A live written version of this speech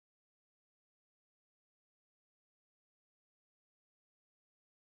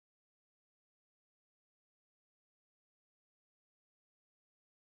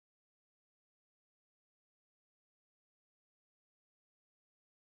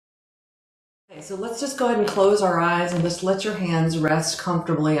So let's just go ahead and close our eyes and just let your hands rest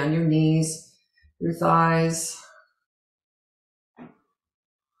comfortably on your knees, your thighs.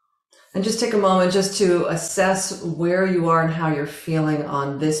 And just take a moment just to assess where you are and how you're feeling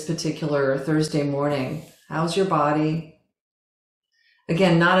on this particular Thursday morning. How's your body?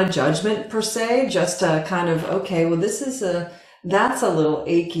 Again, not a judgment per se, just a kind of, okay, well, that's a little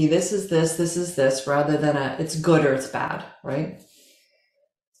achy. This is this, rather than it's good or it's bad, right?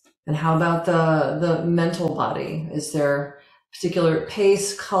 And how about the mental body? Is there a particular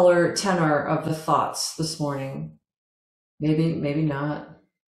pace, color, tenor of the thoughts this morning? Maybe not.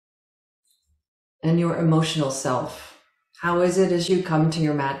 And your emotional self. How is it as you come to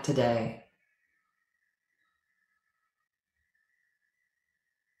your mat today?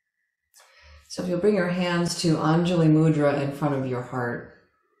 So if you'll bring your hands to Anjali Mudra in front of your heart.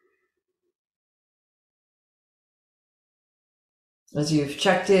 As you've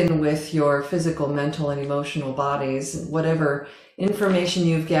checked in with your physical, mental, and emotional bodies, whatever information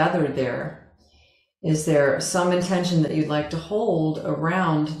you've gathered there, is there some intention that you'd like to hold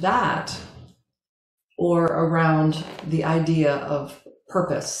around that, or around the idea of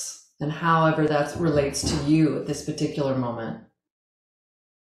purpose and however that relates to you at this particular moment?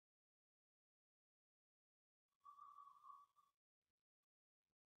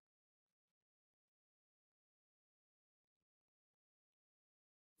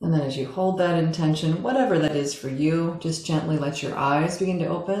 And then as you hold that intention, whatever that is for you, just gently let your eyes begin to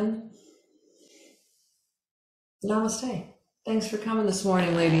open. Namaste. Thanks for coming this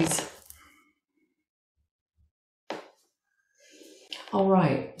morning, ladies. All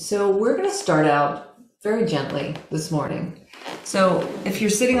right, so we're going to start out very gently this morning. So if you're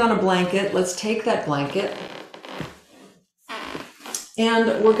sitting on a blanket, let's take that blanket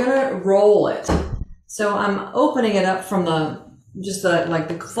and we're going to roll it. So I'm opening it up from the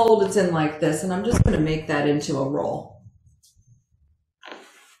fold it's in like this, and I'm just going to make that into a roll.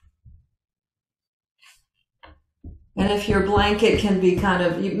 And if your blanket can be kind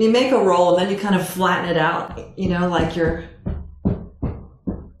of, you make a roll and then you kind of flatten it out, like your,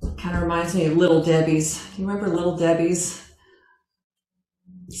 kind of reminds me of Little Debbie's. You remember Little Debbie's?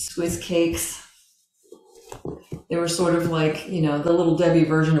 Swiss cakes. They were sort of like, the Little Debbie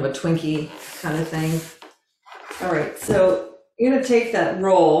version of a Twinkie kind of thing. All right, so you're going to take that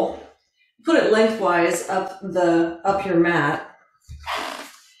roll, put it lengthwise up your mat,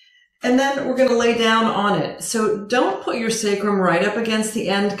 and then we're going to lay down on it. So don't put your sacrum right up against the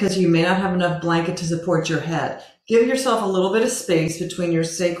end because you may not have enough blanket to support your head. Give yourself a little bit of space between your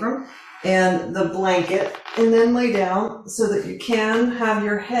sacrum and the blanket, and then lay down so that you can have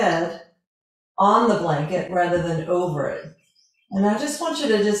your head on the blanket rather than over it. And I just want you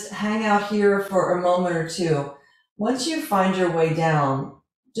to just hang out here for a moment or two. Once you find your way down,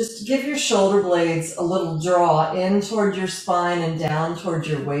 just give your shoulder blades a little draw in toward your spine and down toward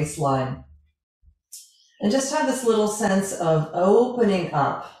your waistline. And just have this little sense of opening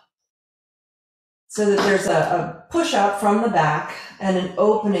up so that there's a push out from the back and an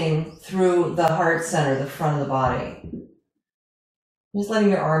opening through the heart center, the front of the body. Just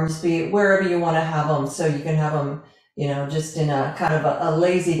letting your arms be wherever you want to have them, so you can have them, just in a kind of a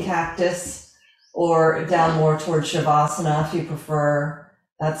lazy cactus, or down more towards Shavasana if you prefer,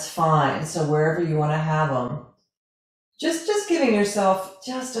 that's fine. So wherever you want to have them. Just giving yourself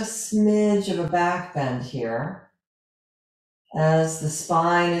just a smidge of a back bend here as the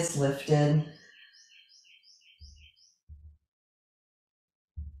spine is lifted.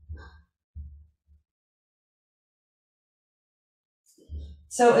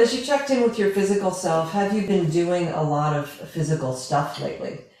 So as you checked in with your physical self, have you been doing a lot of physical stuff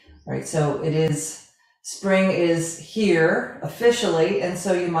lately? Right, so spring is here officially, and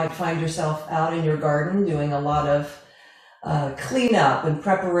so you might find yourself out in your garden doing a lot of cleanup and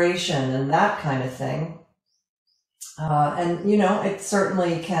preparation and that kind of thing. And it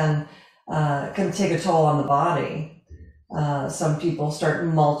certainly can take a toll on the body. Some people start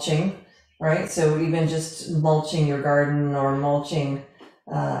mulching, right? So even just mulching your garden or mulching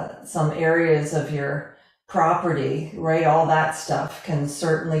some areas of your property, right? All that stuff can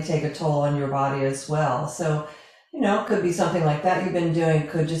certainly take a toll on your body as well. So, it could be something like that you've been doing.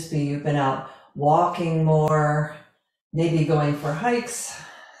 Could just be you've been out walking more, maybe going for hikes,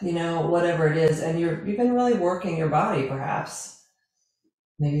 whatever it is. And you've been really working your body, perhaps.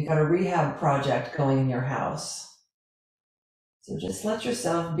 Maybe you've got a rehab project going in your house. So just let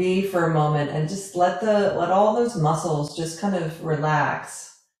yourself be for a moment and just let all those muscles just kind of relax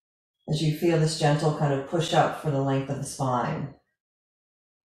as you feel this gentle kind of push up for the length of the spine.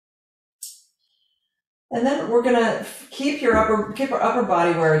 And then we're gonna keep your upper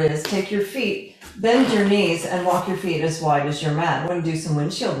body where it is. Take your feet, bend your knees, and walk your feet as wide as your mat. We're gonna do some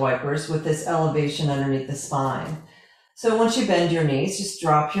windshield wipers with this elevation underneath the spine. So once you bend your knees, just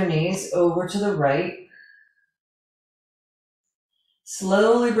drop your knees over to the right.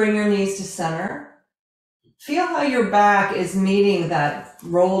 Slowly bring your knees to center. Feel how your back is meeting that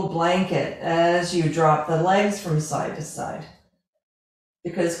rolled blanket as you drop the legs from side to side.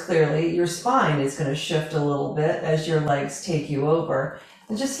 Because clearly your spine is going to shift a little bit as your legs take you over.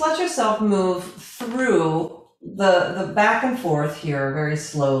 And just let yourself move through the back and forth here very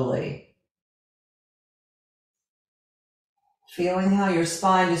slowly. Feeling how your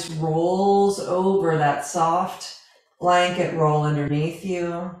spine just rolls over that soft blanket roll underneath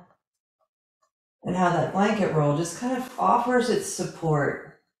you. And how that blanket roll just kind of offers its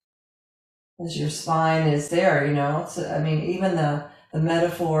support as your spine is there, you know. I mean, even the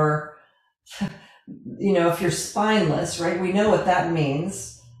metaphor, you know, if you're spineless, right? We know what that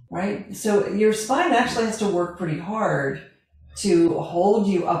means, right? So your spine actually has to work pretty hard to hold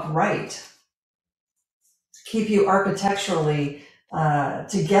you upright, keep you architecturally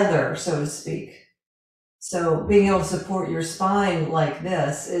together, so to speak. So being able to support your spine like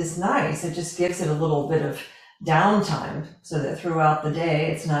this is nice. It just gives it a little bit of downtime so that throughout the day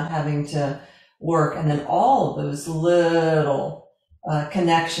it's not having to work. And then all of those little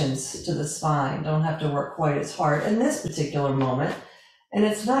connections to the spine don't have to work quite as hard in this particular moment. And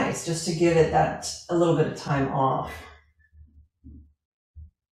it's nice just to give it that a little bit of time off.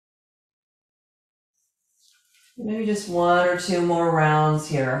 Maybe just 1 or 2 more rounds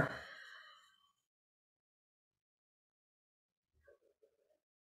here.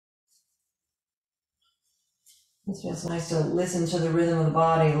 It's just nice to listen to the rhythm of the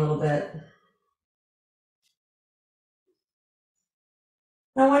body a little bit.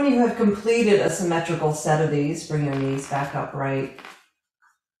 Now, when you have completed a symmetrical set of these, bring your knees back upright.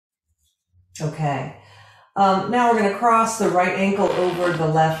 Okay. Now we're going to cross the right ankle over the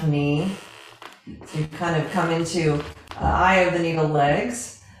left knee. So you kind of come into eye of the needle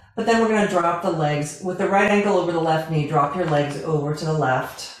legs, but then we're going to drop the legs with the right ankle over the left knee. Drop your legs over to the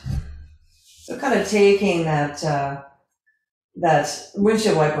left. So kind of taking that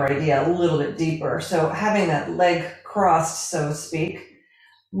windshield wiper idea a little bit deeper. So having that leg crossed, so to speak,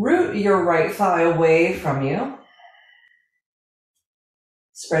 root your right thigh away from you,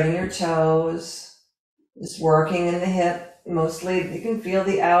 spreading your toes, just working in the hip. Mostly you can feel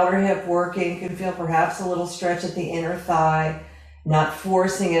the outer hip working. You can feel perhaps a little stretch at the inner thigh, not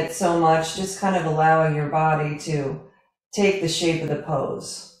forcing it so much, just kind of allowing your body to take the shape of the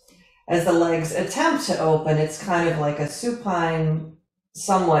pose. As the legs attempt to open, it's kind of like a supine,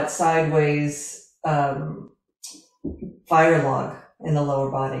 somewhat sideways fire log in the lower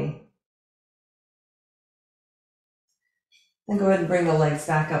body. And go ahead and bring the legs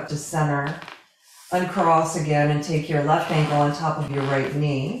back up to center. Uncross again and take your left ankle on top of your right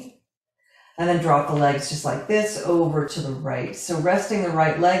knee. And then drop the legs just like this over to the right. So resting the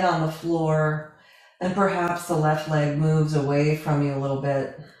right leg on the floor, and perhaps the left leg moves away from you a little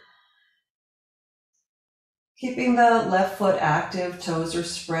bit. Keeping the left foot active, toes are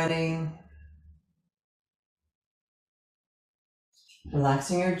spreading.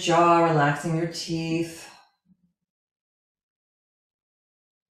 Relaxing your jaw, relaxing your teeth.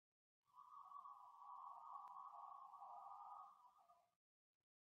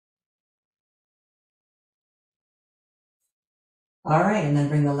 All right, and then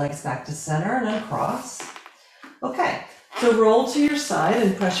bring the legs back to center and uncross. Okay, so roll to your side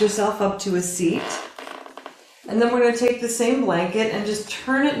and press yourself up to a seat. And then we're going to take the same blanket and just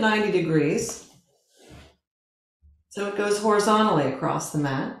turn it 90 degrees. So it goes horizontally across the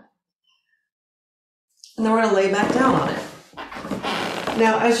mat. And then we're going to lay back down on it.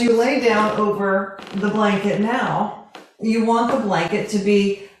 Now, as you lay down over the blanket now, you want the blanket to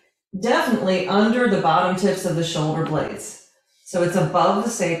be definitely under the bottom tips of the shoulder blades. So it's above the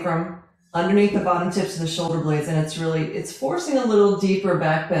sacrum, underneath the bottom tips of the shoulder blades, and it's forcing a little deeper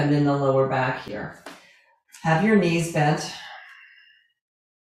back bend in the lower back here. Have your knees bent.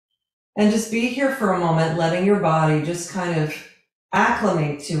 And just be here for a moment, letting your body just kind of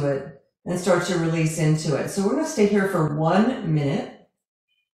acclimate to it and start to release into it. So we're going to stay here for 1 minute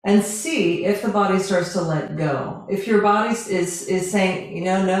and see if the body starts to let go. If your body is saying, you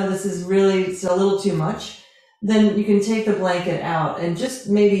know, no, this is really, it's a little too much, then you can take the blanket out and just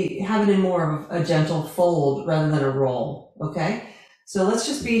maybe have it in more of a gentle fold rather than a roll, okay? So let's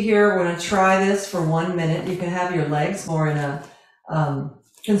just be here. We're going to try this for 1 minute. You can have your legs more in a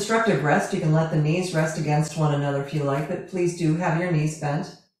constructive rest. You can let the knees rest against one another if you like, but please do have your knees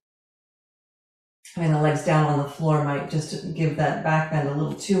bent. Having the legs down on the floor might just give that back bend a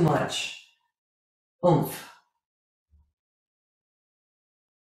little too much oomph.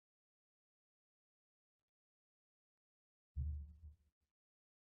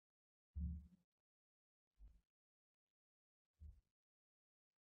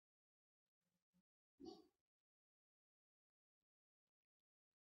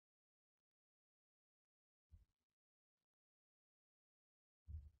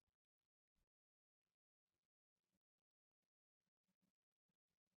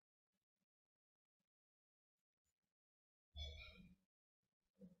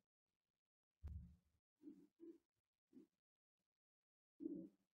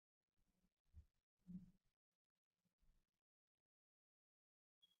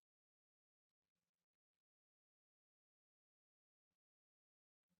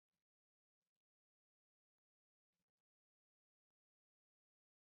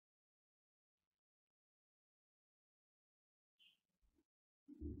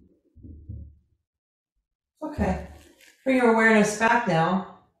 Okay, bring your awareness back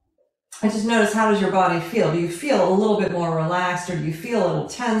now. I just notice, how does your body feel? Do you feel a little bit more relaxed, or do you feel a little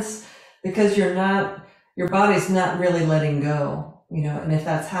tense because your body's not really letting go, and if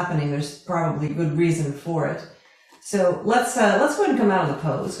that's happening, there's probably good reason for it. So let's go ahead and come out of the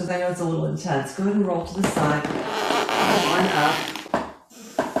pose, because I know it's a little intense. Go ahead and roll to the side, one up.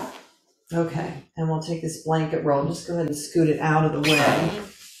 Okay, and we'll take this blanket roll, just go ahead and scoot it out of the way.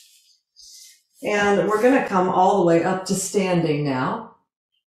 And we're gonna come all the way up to standing now.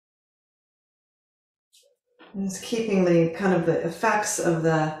 Just keeping the kind of the effects of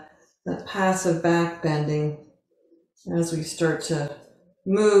the passive back bending as we start to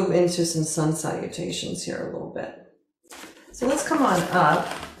move into some sun salutations here a little bit. So let's come on up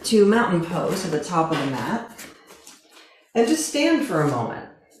to mountain pose at the top of the mat and just stand for a moment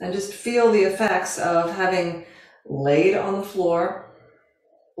and just feel the effects of having laid on the floor,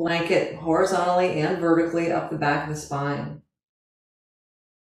 blanket horizontally and vertically up the back of the spine.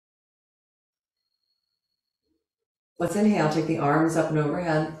 Let's inhale, take the arms up and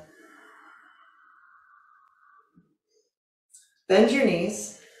overhead. Bend your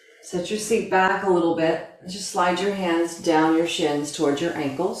knees, set your seat back a little bit. Just slide your hands down your shins towards your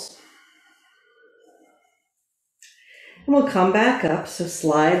ankles. And we'll come back up, so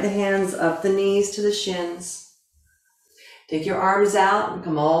slide the hands up the knees to the shins. Take your arms out and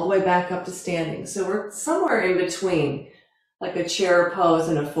come all the way back up to standing. So we're somewhere in between, like a chair pose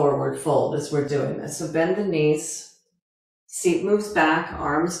and a forward fold as we're doing this. So bend the knees. Seat moves back,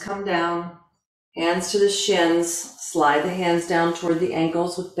 arms come down, hands to the shins, slide the hands down toward the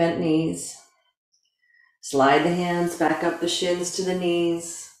ankles with bent knees. Slide the hands back up the shins to the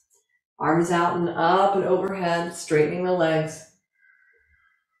knees, arms out and up and overhead, straightening the legs.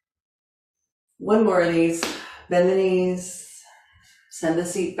 One more of these, bend the knees, send the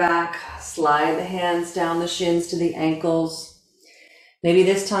seat back, slide the hands down the shins to the ankles. Maybe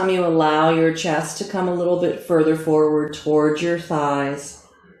this time you allow your chest to come a little bit further forward towards your thighs.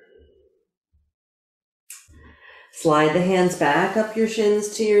 Slide the hands back up your shins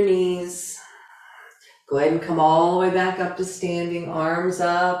to your knees. Go ahead and come all the way back up to standing, arms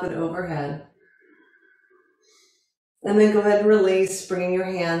up and overhead. And then go ahead and release, bringing your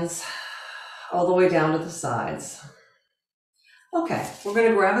hands all the way down to the sides. Okay, we're going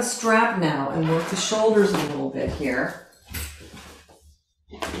to grab a strap now and work the shoulders a little bit here.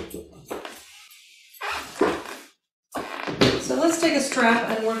 So let's take a strap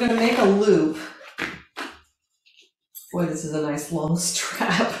and we're going to make a loop. Boy, this is a nice long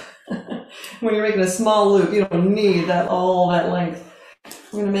strap. When you're making a small loop, you don't need all that length.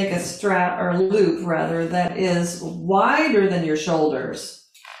 We're going to make a strap, or loop rather, that is wider than your shoulders.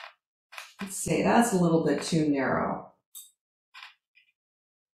 Let's see, that's a little bit too narrow.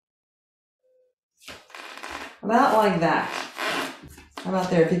 About like that. How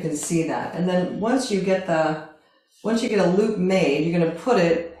about there, if you can see that? And then once you get a loop made, you're going to put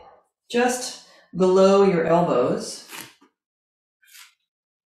it just below your elbows.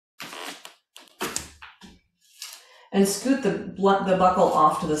 And scoot the buckle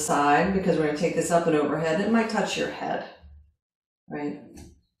off to the side, because we're going to take this up and overhead. It might touch your head, right?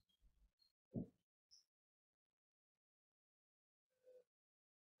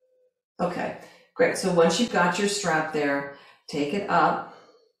 Okay, great. So once you've got your strap there, take it up.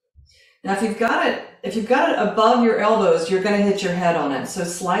 Now, if you've got it above your elbows, you're going to hit your head on it. So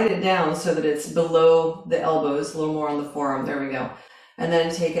slide it down so that it's below the elbows, a little more on the forearm. There we go. And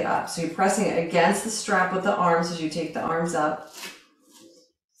then take it up. So you're pressing it against the strap with the arms as you take the arms up.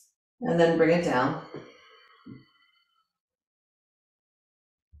 And then bring it down.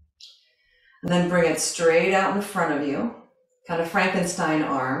 And then bring it straight out in front of you, kind of Frankenstein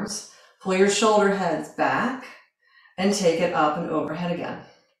arms. Pull your shoulder heads back and take it up and overhead again.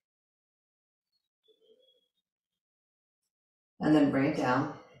 And then bring it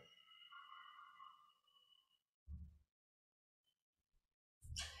down.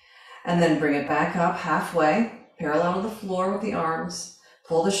 And then bring it back up halfway, parallel to the floor with the arms.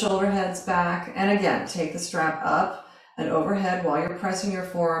 Pull the shoulder heads back, and again, take the strap up and overhead while you're pressing your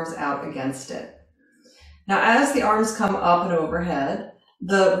forearms out against it. Now, as the arms come up and overhead,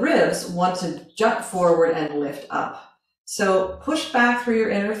 the ribs want to jut forward and lift up. So push back through your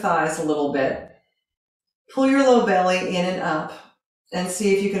inner thighs a little bit. Pull your low belly in and up, and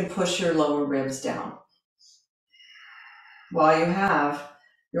see if you can push your lower ribs down while you have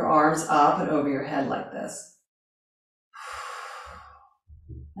your arms up and over your head like this.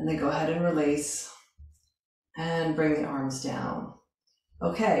 And then go ahead and release and bring the arms down.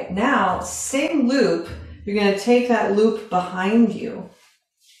 Okay, now same loop. You're going to take that loop behind you.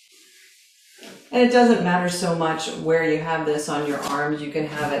 And it doesn't matter so much where you have this on your arms. You can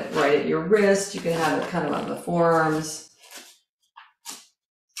have it right at your wrist. You can have it kind of on the forearms.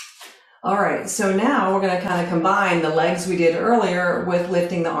 All right, so now we're going to kind of combine the legs we did earlier with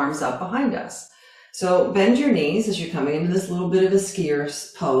lifting the arms up behind us. So bend your knees as you're coming into this little bit of a skier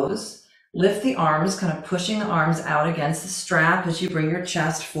pose. Lift the arms, kind of pushing the arms out against the strap as you bring your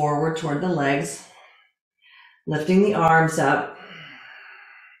chest forward toward the legs. Lifting the arms up.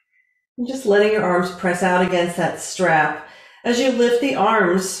 And just letting your arms press out against that strap as you lift the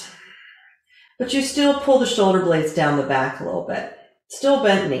arms, but you still pull the shoulder blades down the back a little bit. Still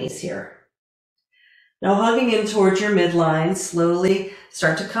bent knees here. Now hugging in towards your midline, slowly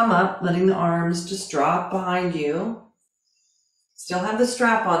start to come up, letting the arms just drop behind you. Still have the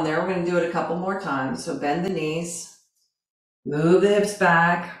strap on there. We're going to do it a couple more times. So bend the knees, move the hips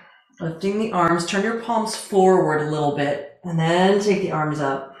back, lifting the arms, turn your palms forward a little bit, and then take the arms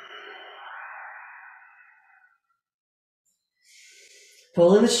up.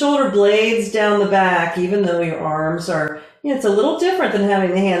 Pulling the shoulder blades down the back, even though your arms are, it's a little different than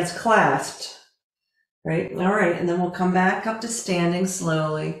having the hands clasped, right? All right, and then we'll come back up to standing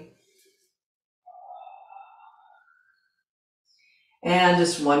slowly. And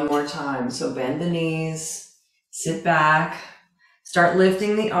just one more time. So bend the knees, sit back, start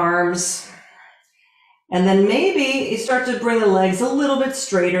lifting the arms. And then maybe you start to bring the legs a little bit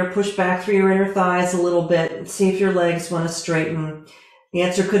straighter, push back through your inner thighs a little bit, and see if your legs want to straighten. The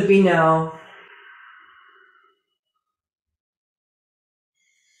answer could be no.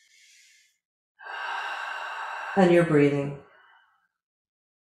 And you're breathing.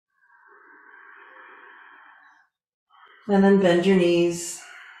 And then bend your knees.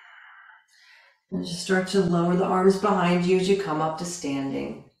 And just start to lower the arms behind you as you come up to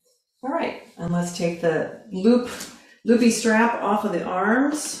standing. All right, and let's take the loopy strap off of the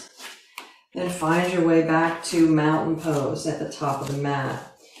arms and find your way back to mountain pose at the top of the mat.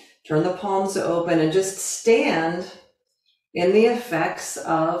 Turn the palms open and just stand in the effects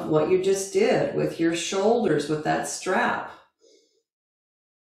of what you just did with your shoulders, with that strap.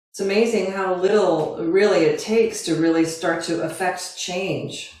 It's amazing how little really it takes to really start to affect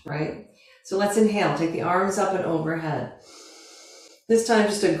change, right? So let's inhale, take the arms up and overhead. This time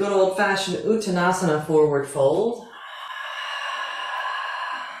just a good old-fashioned Uttanasana forward fold.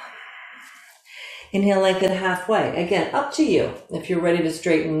 Inhale, lengthen halfway. Again, up to you if you're ready to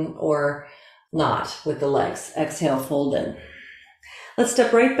straighten or not with the legs. Exhale, fold in. Let's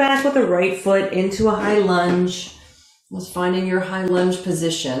step right back with the right foot into a high lunge. Just finding your high lunge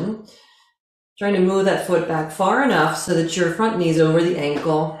position. Trying to move that foot back far enough so that your front knee's over the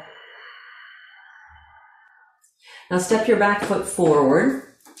ankle. Now step your back foot forward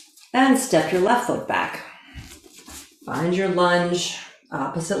and step your left foot back. Find your lunge,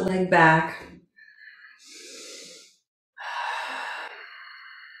 opposite leg back.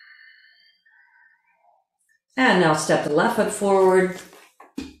 And now step the left foot forward.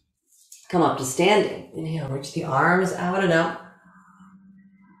 Come up to standing. Inhale, reach the arms out and up.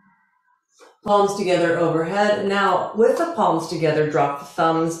 Palms together overhead. Now, with the palms together, drop the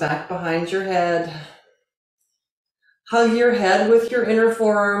thumbs back behind your head. Hug your head with your inner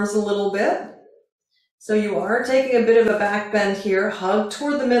forearms a little bit. So you are taking a bit of a back bend here. Hug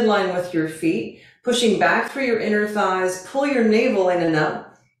toward the midline with your feet, pushing back through your inner thighs. Pull your navel in and up.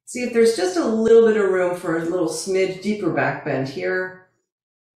 See if there's just a little bit of room for a little smidge deeper back bend here.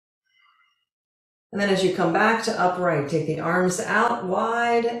 And then as you come back to upright, take the arms out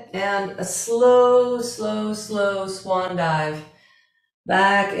wide and a slow, slow, slow swan dive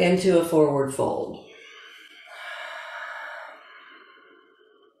back into a forward fold.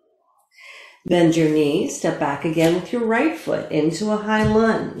 Bend your knees, step back again with your right foot into a high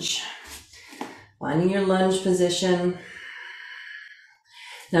lunge. Finding your lunge position.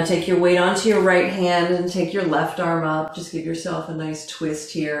 Now take your weight onto your right hand and take your left arm up. Just give yourself a nice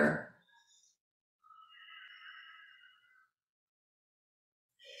twist here.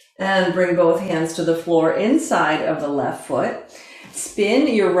 And bring both hands to the floor inside of the left foot. Spin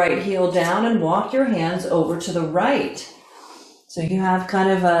your right heel down and walk your hands over to the right. So you have kind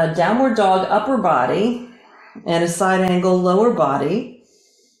of a downward dog upper body and a side angle lower body.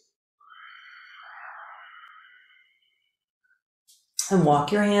 And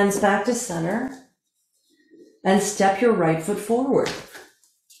walk your hands back to center. And step your right foot forward.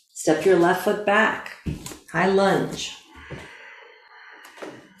 Step your left foot back. High lunge.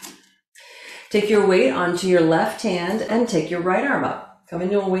 Take your weight onto your left hand and take your right arm up. Come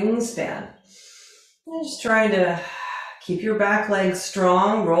into a wingspan. And just trying to keep your back legs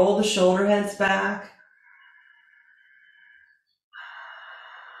strong. Roll the shoulder heads back.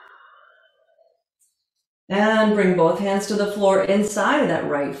 And bring both hands to the floor inside of that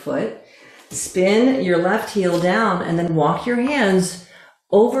right foot. Spin your left heel down and then walk your hands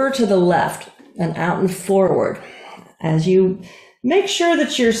over to the left and out and forward. As you make sure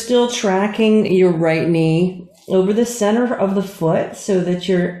that you're still tracking your right knee over the center of the foot so that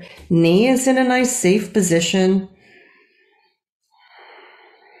your knee is in a nice safe position.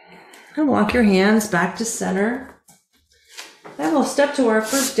 And walk your hands back to center. And we'll step to our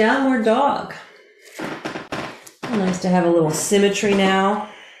first downward dog. Nice to have a little symmetry now.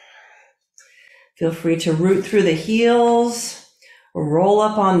 Feel free to root through the heels or roll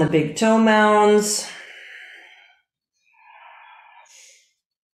up on the big toe mounds.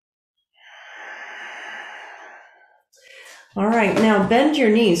 All right, now bend your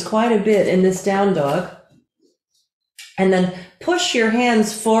knees quite a bit in this down dog. And then push your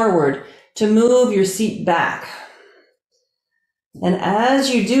hands forward to move your seat back. And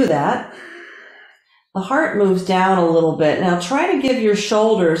as you do that, the heart moves down a little bit. Now try to give your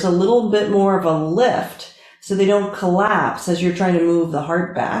shoulders a little bit more of a lift so they don't collapse as you're trying to move the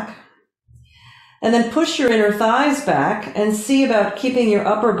heart back. And then push your inner thighs back and see about keeping your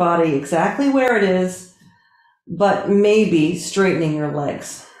upper body exactly where it is, but maybe straightening your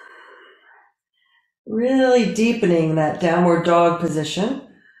legs. Really deepening that downward dog position.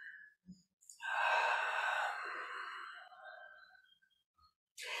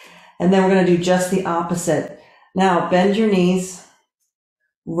 And then we're going to do just the opposite. Now bend your knees,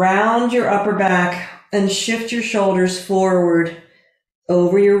 round your upper back, and shift your shoulders forward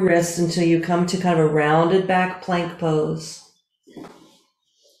over your wrists until you come to kind of a rounded back plank pose.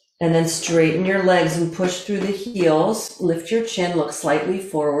 And then straighten your legs and push through the heels. Lift your chin, look slightly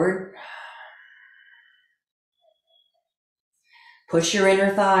forward. Push your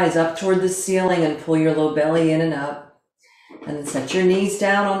inner thighs up toward the ceiling and pull your low belly in and up. And then set your knees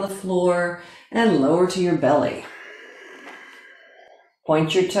down on the floor and lower to your belly.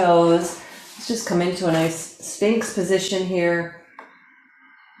 Point your toes. Let's just come into a nice Sphinx position here.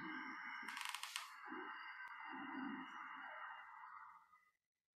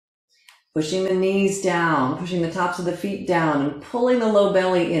 Pushing the knees down, pushing the tops of the feet down, and pulling the low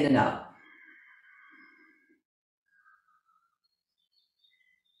belly in and up.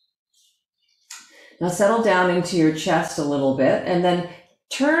 Now settle down into your chest a little bit and then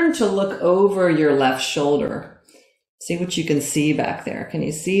turn to look over your left shoulder. See what you can see back there. Can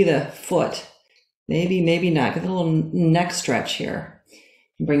you see the foot? Maybe, maybe not. Get a little neck stretch here.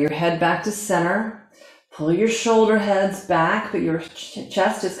 Bring your head back to center. Pull your shoulder heads back, but your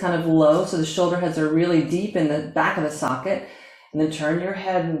chest is kind of low, so the shoulder heads are really deep in the back of the socket. And then turn your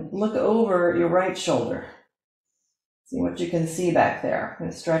head and look over your right shoulder. See what you can see back there. I'm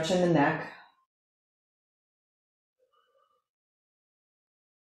going to stretch in the neck.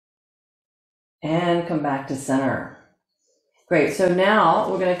 And come back to center. Great, so now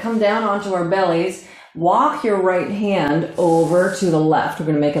we're going to come down onto our bellies. Walk your right hand over to the left. We're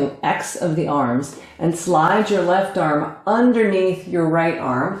going to make an X of the arms and slide your left arm underneath your right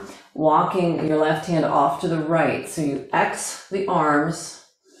arm, walking your left hand off to the right. So you X the arms,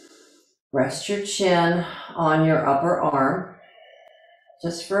 rest your chin on your upper arm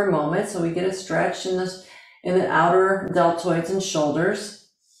just for a moment so we get a stretch in the outer deltoids and shoulders.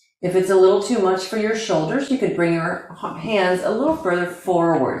 If it's a little too much for your shoulders, you could bring your hands a little further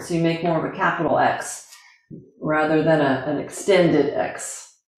forward so you make more of a capital X rather than an extended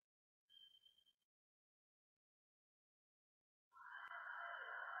X.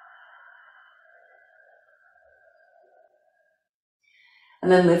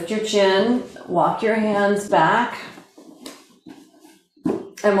 And then lift your chin, walk your hands back,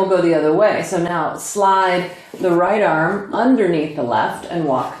 And we'll go the other way. So now slide the right arm underneath the left and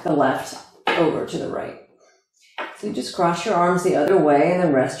walk the left over to the right. So you just cross your arms the other way and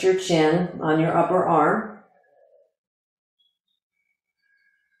then rest your chin on your upper arm.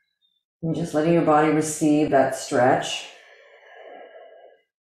 And just letting your body receive that stretch.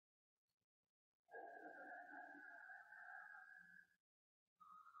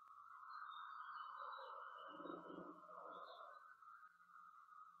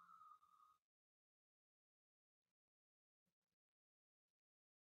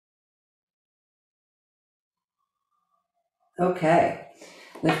 Okay,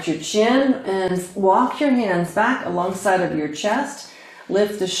 lift your chin and walk your hands back alongside of your chest.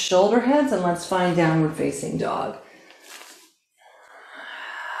 Lift the shoulder heads and let's find downward facing dog.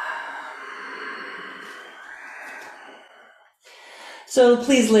 So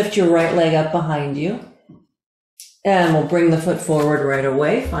please lift your right leg up behind you. And we'll bring the foot forward right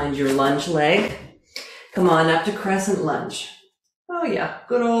away. Find your lunge leg. Come on up to crescent lunge. Oh yeah,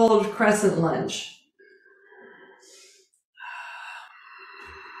 good old crescent lunge.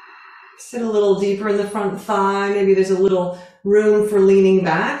 Sit a little deeper in the front thigh. Maybe there's a little room for leaning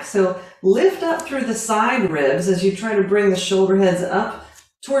back. So lift up through the side ribs as you try to bring the shoulder heads up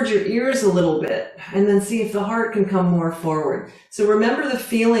towards your ears a little bit, and then see if the heart can come more forward. So remember the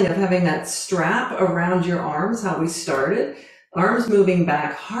feeling of having that strap around your arms, how we started. Arms moving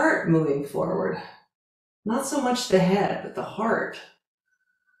back, heart moving forward. Not so much the head, but the heart.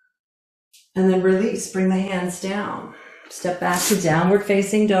 And then release, bring the hands down. Step back to downward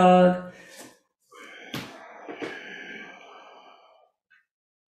facing dog.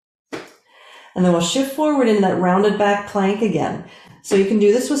 And then we'll shift forward into that rounded back plank again. So you can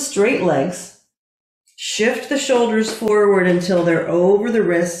do this with straight legs. Shift the shoulders forward until they're over the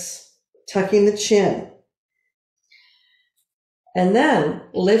wrists, tucking the chin. And then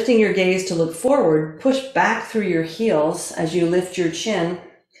lifting your gaze to look forward, push back through your heels as you lift your chin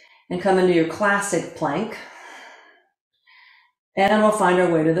and come into your classic plank. And we'll find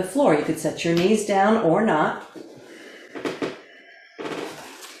our way to the floor. You could set your knees down or not.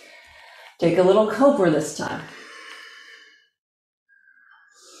 Take a little cobra this time.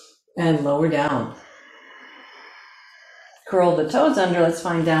 And lower down. Curl the toes under. Let's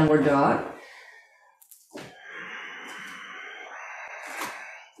find downward dog.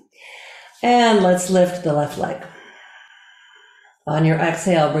 And let's lift the left leg. On your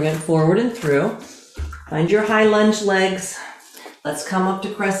exhale, bring it forward and through. Find your high lunge legs. Let's come up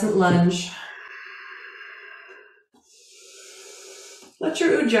to crescent lunge. Let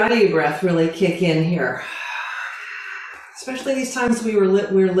your Ujjayi breath really kick in here. Especially these times we're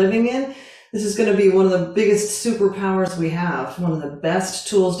living in. This is going to be one of the biggest superpowers we have. One of the best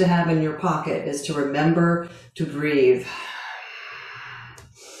tools to have in your pocket is to remember to breathe.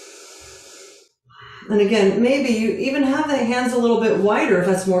 And again, maybe you even have the hands a little bit wider if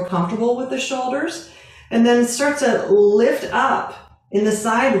that's more comfortable with the shoulders. And then start to lift up in the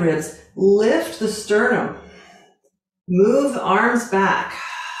side ribs. Lift the sternum. Move the arms back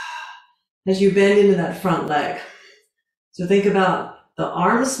as you bend into that front leg. So think about the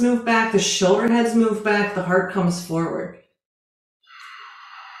arms move back, the shoulder heads move back, the heart comes forward.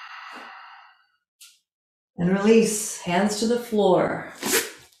 And release, hands to the floor.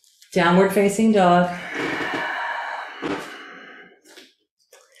 Downward facing dog.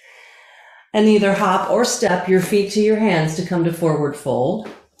 And either hop or step your feet to your hands to come to forward fold.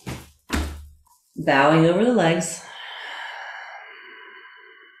 Bowing over the legs.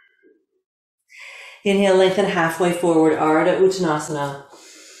 Inhale, lengthen halfway forward, Ardha Uttanasana.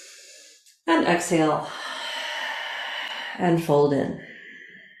 And exhale. And fold in.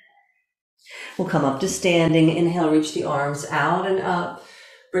 We'll come up to standing. Inhale, reach the arms out and up.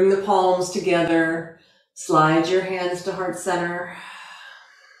 Bring the palms together. Slide your hands to heart center.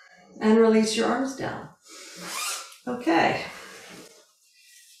 And release your arms down. Okay.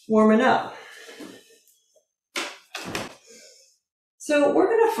 Warming up. So we're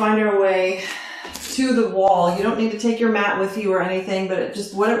going to find our way to the wall. You don't need to take your mat with you or anything, but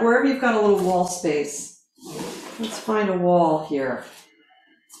just wherever you've got a little wall space. Let's find a wall here.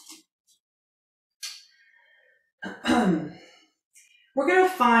 We're going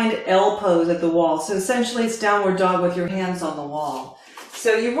to find L pose at the wall. So essentially it's downward dog with your hands on the wall.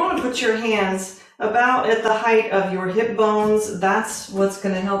 So you want to put your hands about at the height of your hip bones. That's what's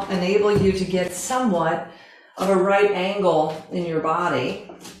going to help enable you to get somewhat of a right angle in your body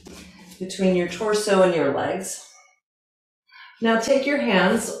between your torso and your legs. Now take your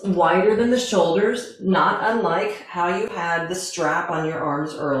hands wider than the shoulders, not unlike how you had the strap on your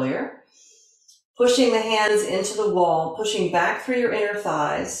arms earlier. pushing the hands into the wall, pushing back through your inner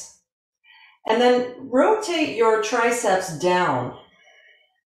thighs, and then rotate your triceps down.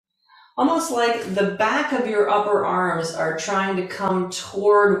 Almost like the back of your upper arms are trying to come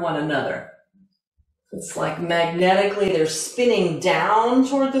toward one another. It's like magnetically they're spinning down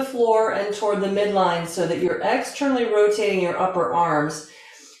toward the floor and toward the midline so that you're externally rotating your upper arms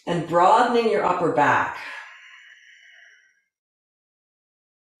and broadening your upper back.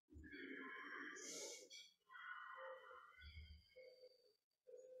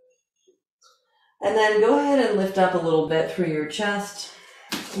 And then go ahead and lift up a little bit through your chest.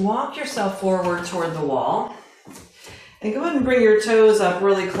 Walk yourself forward toward the wall. And go ahead and bring your toes up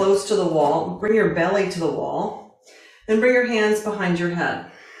really close to the wall. Bring your belly to the wall. And bring your hands behind your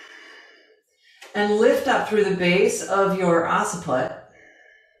head. And lift up through the base of your occiput.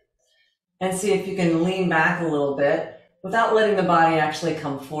 And see if you can lean back a little bit without letting the body actually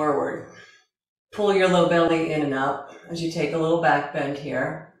come forward. Pull your low belly in and up as you take a little back bend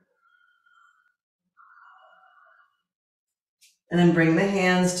here. And then bring the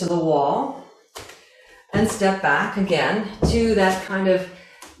hands to the wall and step back again to that kind of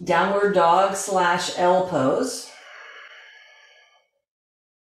downward dog / L pose.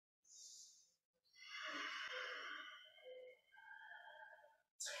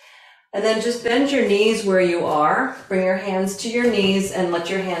 And then just bend your knees where you are. Bring your hands to your knees and let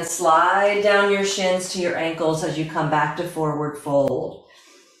your hands slide down your shins to your ankles as you come back to forward fold.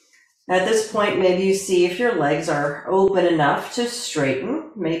 At this point, maybe you see if your legs are open enough to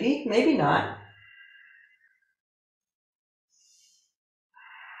straighten. Maybe, maybe not.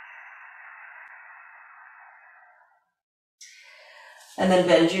 And then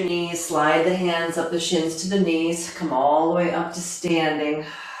bend your knees, slide the hands up the shins to the knees, come all the way up to standing.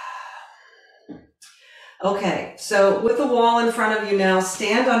 Okay, so with the wall in front of you now,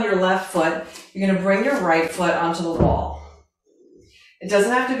 stand on your left foot. You're going to bring your right foot onto the wall. It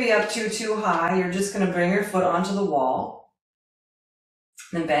doesn't have to be up too high. You're just going to bring your foot onto the wall.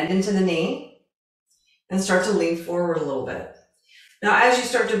 Then bend into the knee and start to lean forward a little bit. Now, as you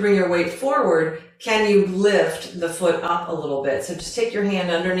start to bring your weight forward, can you lift the foot up a little bit? So just take your hand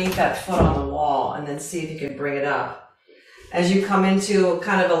underneath that foot on the wall and then see if you can bring it up. As you come into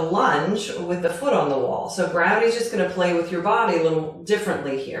kind of a lunge with the foot on the wall. So gravity's just going to play with your body a little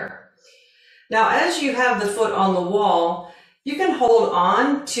differently here. Now, as you have the foot on the wall, you can hold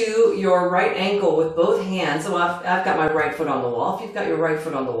on to your right ankle with both hands. So I've got my right foot on the wall. If you've got your right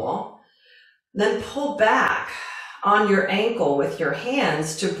foot on the wall, then pull back on your ankle with your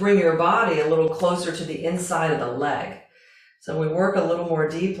hands to bring your body a little closer to the inside of the leg. So we work a little more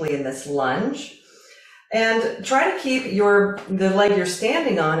deeply in this lunge. And try to keep the leg you're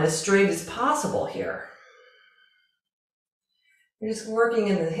standing on as straight as possible here. You're just working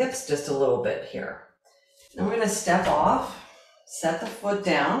in the hips just a little bit here. Now we're going to step off, set the foot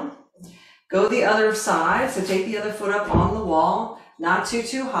down, go the other side. So take the other foot up on the wall, not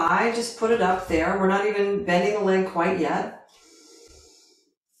too high, just put it up there. We're not even bending the leg quite yet.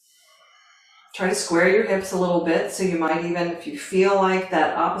 Try to square your hips a little bit, so you might even, if you feel like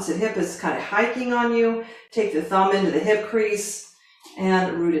that opposite hip is kind of hiking on you, take the thumb into the hip crease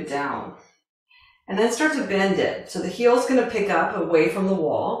and root it down. And then start to bend it. So the heel's going to pick up away from the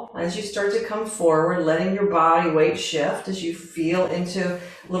wall as you start to come forward, letting your body weight shift as you feel into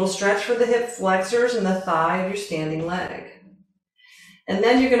a little stretch for the hip flexors and the thigh of your standing leg. And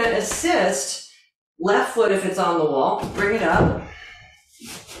then you're going to assist left foot if it's on the wall, bring it up.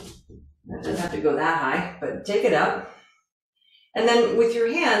 It doesn't have to go that high, but take it up. And then with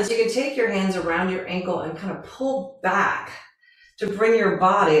your hands, you can take your hands around your ankle and kind of pull back to bring your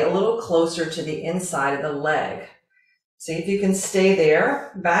body a little closer to the inside of the leg. See if you can stay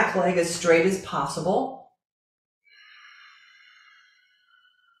there, back leg as straight as possible.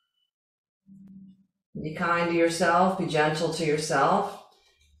 Be kind to yourself, be gentle to yourself.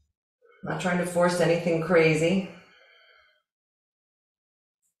 Not trying to force anything crazy.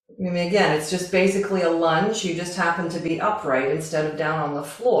 I mean, again, it's just basically a lunge. You just happen to be upright instead of down on the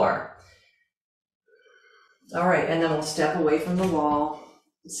floor. All right, and then we'll step away from the wall,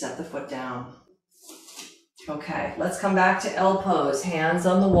 set the foot down. Okay, let's come back to L pose. Hands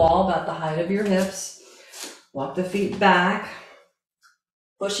on the wall, about the height of your hips. Walk the feet back,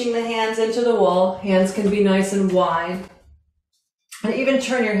 pushing the hands into the wall. Hands can be nice and wide. And even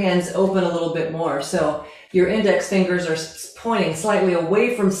turn your hands open a little bit more. So your index fingers are pointing slightly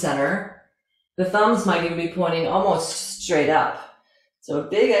away from center. The thumbs might even be pointing almost straight up. So a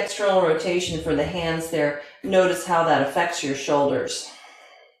big external rotation for the hands there. Notice how that affects your shoulders.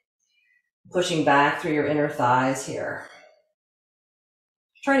 Pushing back through your inner thighs here.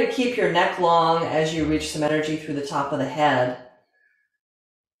 Try to keep your neck long as you reach some energy through the top of the head.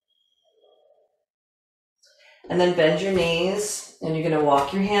 And then bend your knees, and you're going to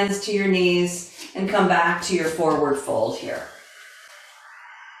walk your hands to your knees and come back to your forward fold here.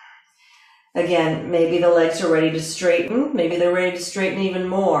 Again, maybe the legs are ready to straighten. Maybe they're ready to straighten even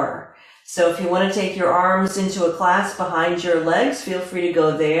more. So if you want to take your arms into a clasp behind your legs, feel free to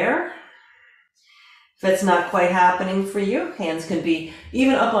go there. If it's not quite happening for you, hands can be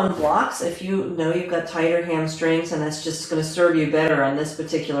even up on blocks if you know you've got tighter hamstrings and that's just going to serve you better on this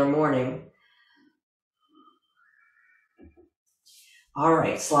particular morning. All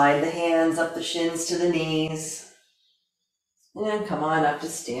right, slide the hands up the shins to the knees and come on up to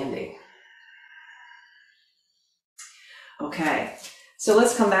standing. Okay, so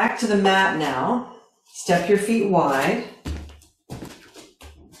let's come back to the mat now. Step your feet wide.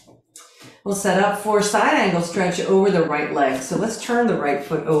 We'll set up for side angle stretch over the right leg. So let's turn the right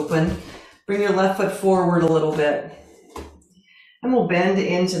foot open. Bring your left foot forward a little bit. And we'll bend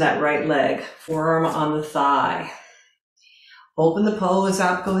into that right leg, forearm on the thigh. Open the pose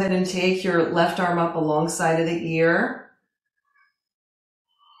up. Go ahead and take your left arm up alongside of the ear.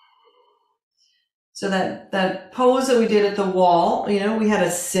 So that pose that we did at the wall, we had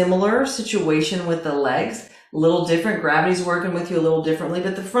a similar situation with the legs. A little different, gravity's working with you a little differently,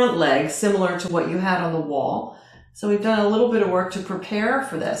 but the front leg, similar to what you had on the wall. So we've done a little bit of work to prepare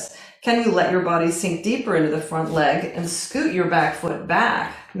for this. Can you let your body sink deeper into the front leg and scoot your back foot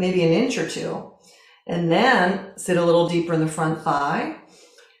back, maybe an inch or two, and then sit a little deeper in the front thigh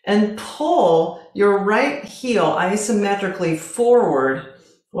and pull your right heel isometrically forward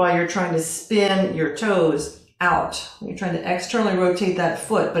while you're trying to spin your toes out. You're trying to externally rotate that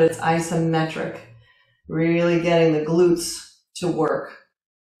foot, but it's isometric. Really getting the glutes to work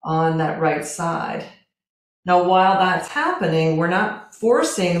on that right side. Now, while that's happening, we're not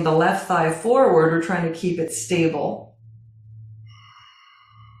forcing the left thigh forward. We're trying to keep it stable.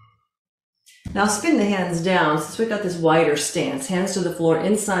 Now, spin the hands down. Since we've got this wider stance, hands to the floor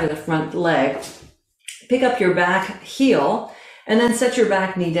inside the front leg. Pick up your back heel and then set your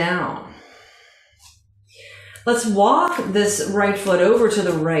back knee down. Let's walk this right foot over to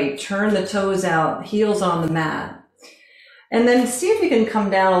the right, turn the toes out, heels on the mat, and then see if you can come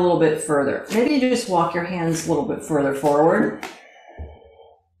down a little bit further. Maybe you just walk your hands a little bit further forward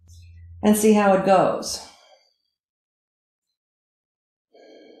and see how it goes.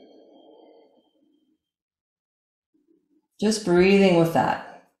 Just breathing with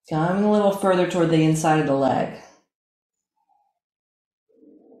that, coming a little further toward the inside of the leg.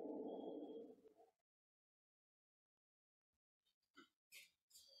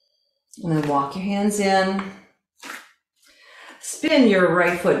 And then walk your hands in. Spin your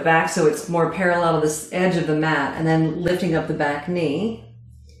right foot back so it's more parallel to the edge of the mat, and then lifting up the back knee.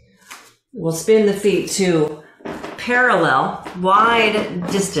 We'll spin the feet to parallel, wide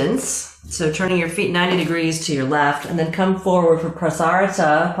distance. So turning your feet 90 degrees to your left, and then come forward for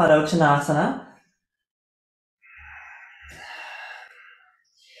Prasarita Padottanasana.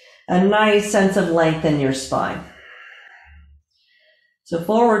 A nice sense of length in your spine. So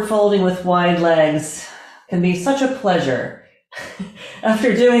forward folding with wide legs can be such a pleasure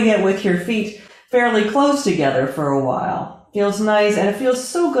after doing it with your feet fairly close together for a while. Feels nice, and it feels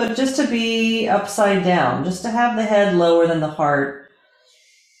so good just to be upside down, just to have the head lower than the heart.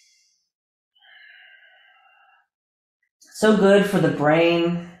 So good for the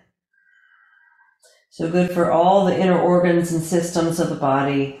brain. So good for all the inner organs and systems of the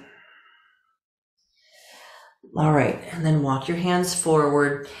body. All right, and then walk your hands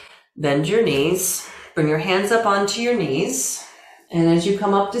forward, bend your knees, bring your hands up onto your knees, and as you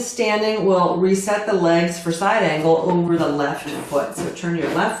come up to standing, we'll reset the legs for side angle over the left foot. So turn your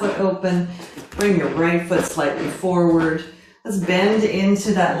left foot open, bring your right foot slightly forward. Let's bend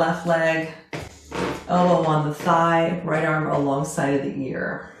into that left leg, elbow on the thigh, right arm alongside of the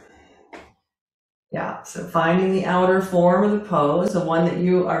ear. Yeah, so finding the outer form of the pose, the one that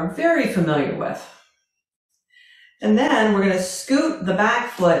you are very familiar with. And then we're going to scoot the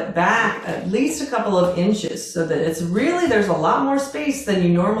back foot back at least a couple of inches so that it's really, there's a lot more space than you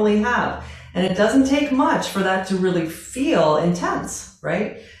normally have. And it doesn't take much for that to really feel intense,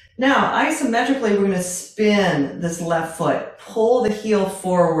 right? Now, isometrically, we're going to spin this left foot, pull the heel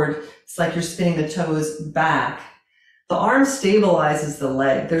forward. It's like you're spinning the toes back. The arm stabilizes the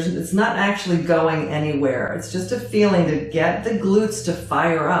leg. It's not actually going anywhere. It's just a feeling to get the glutes to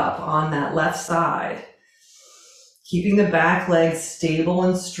fire up on that left side. Keeping the back leg stable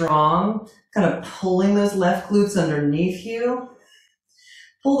and strong, kind of pulling those left glutes underneath you.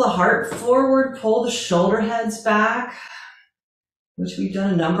 Pull the heart forward, pull the shoulder heads back. which we've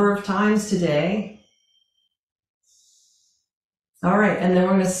done a number of times today. All right, and then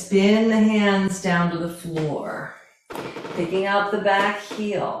we're going to spin the hands down to the floor, picking out the back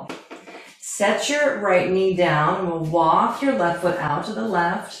heel. Set your right knee down and we'll walk your left foot out to the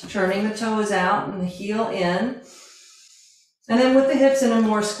left, turning the toes out and the heel in. And then with the hips in a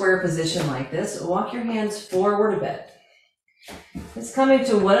more square position like this, walk your hands forward a bit. It's coming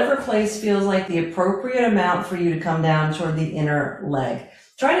to whatever place feels like the appropriate amount for you to come down toward the inner leg.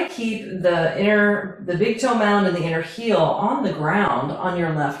 Try to keep the big toe mound and the inner heel on the ground on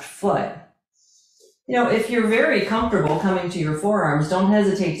your left foot. You know, if you're very comfortable coming to your forearms, don't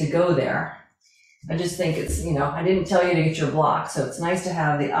hesitate to go there. I just think it's, you know, I didn't tell you to get your block, so it's nice to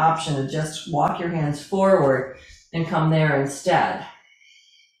have the option to just walk your hands forward and come there instead.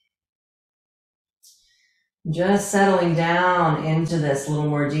 Just settling down into this a little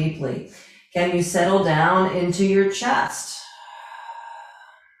more deeply. Can you settle down into your chest?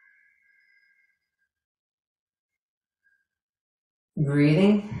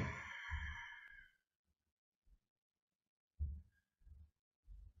 Breathing.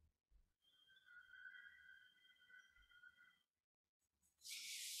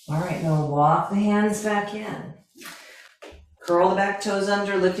 All right, now walk the hands back in. Curl the back toes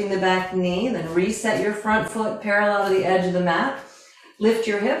under, lifting the back knee, then reset your front foot parallel to the edge of the mat. Lift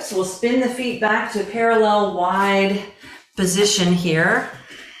your hips. We'll spin the feet back to parallel wide position here.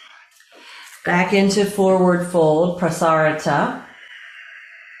 Back into forward fold, Prasarita.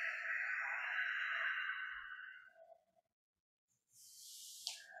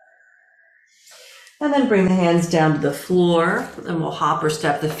 And then bring the hands down to the floor, and we'll hop or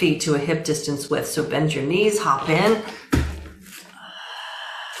step the feet to a hip distance width. So bend your knees, hop in.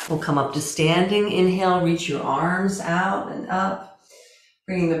 We'll come up to standing. Inhale, reach your arms out and up.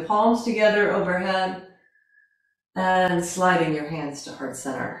 Bringing the palms together overhead and sliding your hands to heart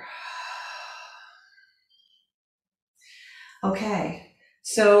center. Okay,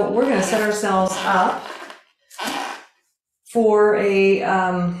 so we're going to set ourselves up for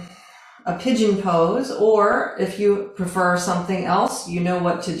a pigeon pose, or if you prefer something else, you know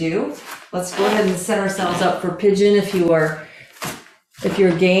what to do. Let's go ahead and set ourselves up for pigeon if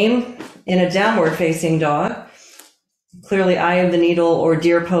you're game in a downward facing dog. Clearly eye of the needle or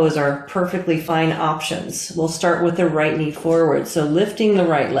deer pose are perfectly fine options. We'll start with the right knee forward. So lifting the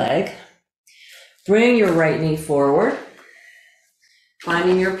right leg, bring your right knee forward,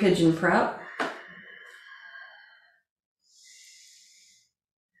 finding your pigeon prep.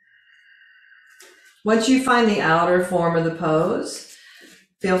 Once you find the outer form of the pose,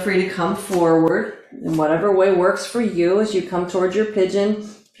 feel free to come forward in whatever way works for you as you come towards your pigeon.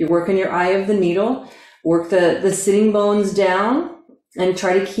 If you're working your eye of the needle, work the sitting bones down and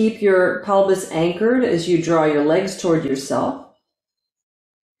try to keep your pelvis anchored as you draw your legs toward yourself.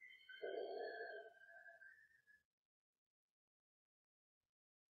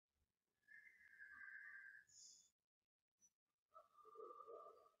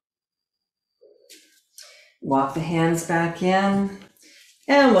 Walk the hands back in,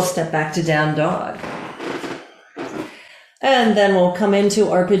 and we'll step back to down dog. And then we'll come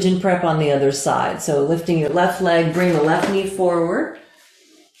into our pigeon prep on the other side. So lifting your left leg, bring the left knee forward.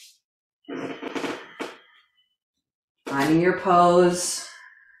 Finding your pose.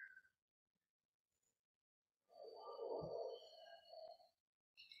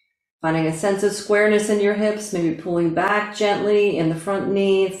 Finding a sense of squareness in your hips, maybe pulling back gently in the front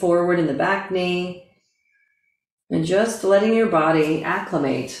knee, forward in the back knee. And just letting your body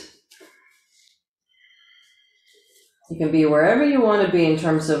acclimate. You can be wherever you want to be in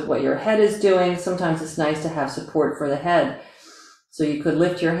terms of what your head is doing. Sometimes it's nice to have support for the head. So you could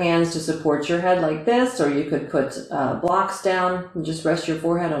lift your hands to support your head like this, or you could put blocks down and just rest your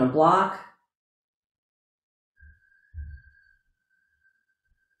forehead on a block.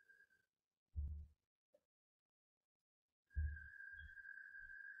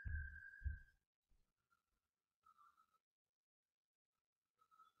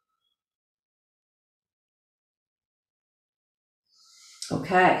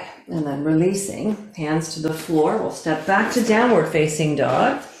 Okay, and then releasing, hands to the floor. We'll step back to downward facing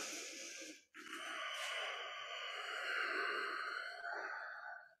dog.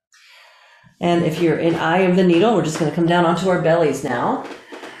 And if you're in eye of the needle, we're just going to come down onto our bellies now.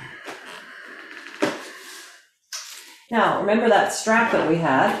 Now, remember that strap that we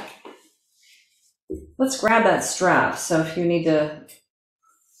had? Let's grab that strap. So if you need to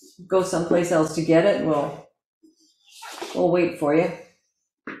go someplace else to get it, we'll wait for you.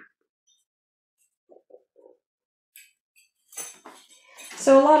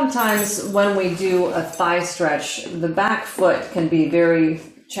 So a lot of times when we do a thigh stretch, the back foot can be very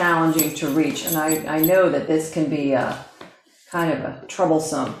challenging to reach. And I know that this can be kind of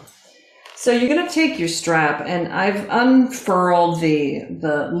troublesome. So you're going to take your strap, and I've unfurled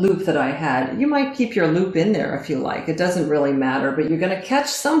the loop that I had. You might keep your loop in there if you like. It doesn't really matter, but you're going to catch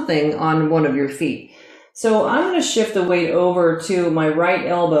something on one of your feet. So I'm going to shift the weight over to my right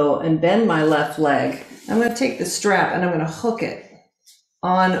elbow and bend my left leg. I'm going to take the strap and I'm going to hook it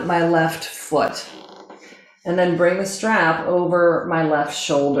on my left foot, and then bring the strap over my left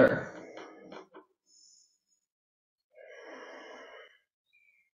shoulder.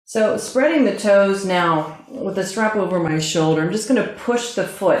 So spreading the toes now with the strap over my shoulder, I'm just going to push the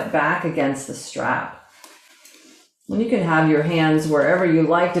foot back against the strap. And you can have your hands wherever you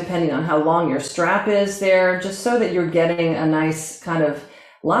like, depending on how long your strap is there, just so that you're getting a nice kind of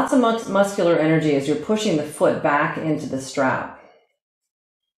lots of muscular energy as you're pushing the foot back into the strap.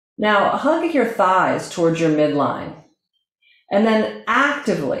 Now hug your thighs towards your midline, and then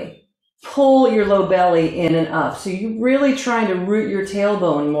actively pull your low belly in and up. So you're really trying to root your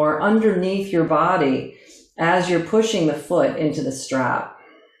tailbone more underneath your body as you're pushing the foot into the strap.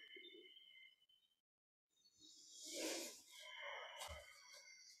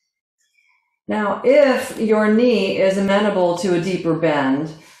 Now, if your knee is amenable to a deeper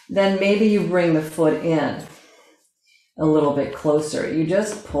bend, then maybe you bring the foot in a little bit closer. You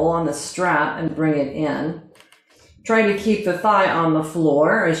just pull on the strap and bring it in. Try to keep the thigh on the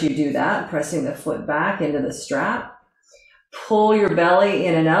floor as you do that, pressing the foot back into the strap. Pull your belly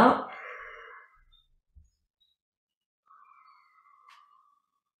in and up.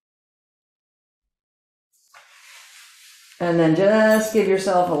 And then just give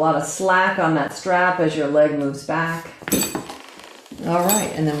yourself a lot of slack on that strap as your leg moves back. All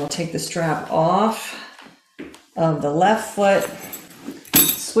right, and then we'll take the strap off of the left foot,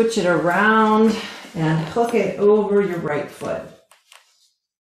 switch it around, and hook it over your right foot.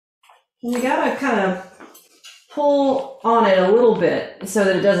 And you gotta kind of pull on it a little bit so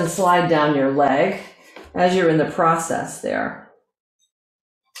that it doesn't slide down your leg as you're in the process there.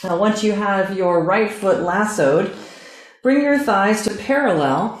 Now, once you have your right foot lassoed, bring your thighs to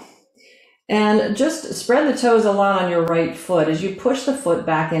parallel and just spread the toes a lot on your right foot as you push the foot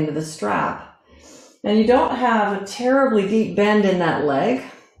back into the strap. And you don't have a terribly deep bend in that leg,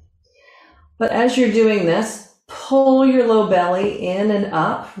 but as you're doing this, pull your low belly in and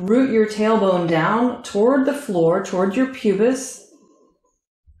up, root your tailbone down toward the floor, toward your pubis.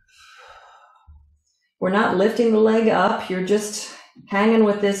 We're not lifting the leg up, you're just hanging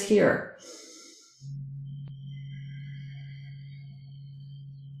with this here.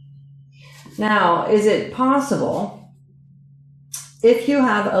 Now, is it possible, if you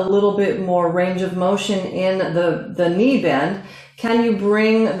have a little bit more range of motion in the knee bend, can you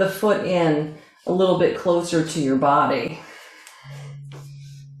bring the foot in a little bit closer to your body?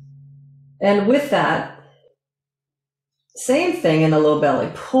 And with that, same thing in the low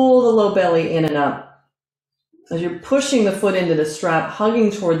belly. Pull the low belly in and up. As you're pushing the foot into the strap, hugging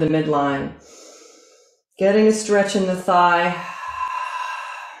toward the midline, getting a stretch in the thigh,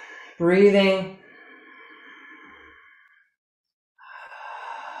 breathing.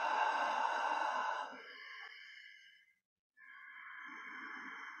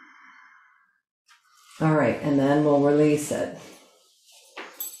 All right, and then we'll release it.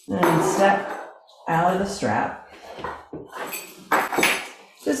 And step out of the strap.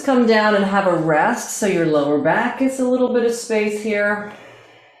 Just come down and have a rest so your lower back gets a little bit of space here.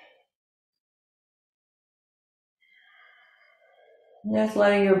 Just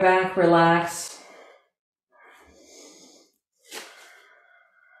letting your back relax.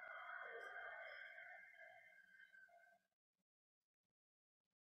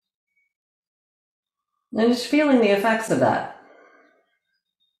 And just feeling the effects of that.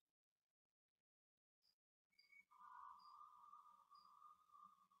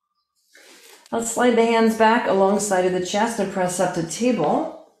 I'll slide the hands back alongside of the chest and press up to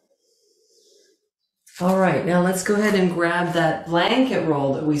table. All right, now let's go ahead and grab that blanket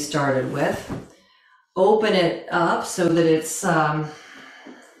roll that we started with. Open it up so that it's, I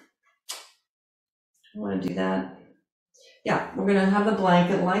want to do that. Yeah, we're going to have the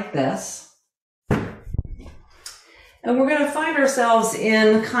blanket like this. And we're going to find ourselves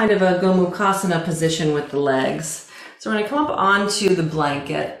in kind of a Gomukhasana position with the legs. So we're going to come up onto the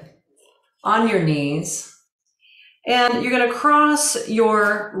blanket on your knees. And you're going to cross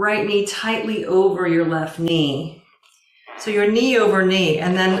your right knee tightly over your left knee. So your knee over knee,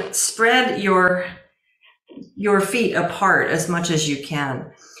 and then spread your feet apart as much as you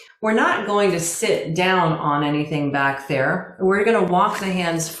can. We're not going to sit down on anything back there. We're going to walk the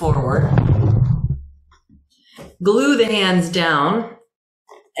hands forward, glue the hands down,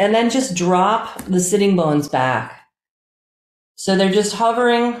 and then just drop the sitting bones back. So they're just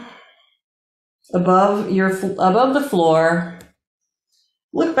hovering above the floor.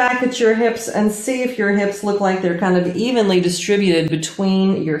 Look back at your hips and see if your hips look like they're kind of evenly distributed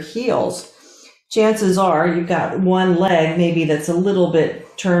between your heels. Chances are you've got one leg maybe that's a little bit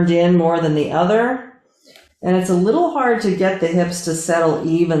turned in more than the other, and it's a little hard to get the hips to settle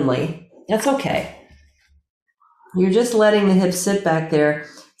evenly. That's okay. You're just letting the hips sit back there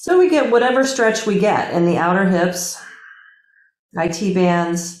so we get whatever stretch we get in the outer hips, IT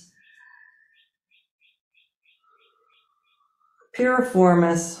bands,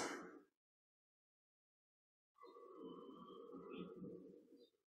 piriformis.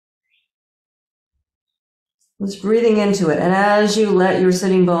 Just breathing into it. And as you let your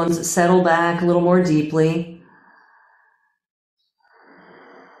sitting bones settle back a little more deeply,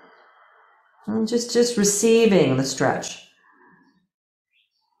 and just receiving the stretch.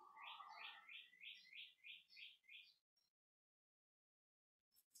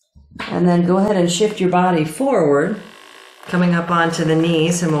 And then go ahead and shift your body forward, coming up onto the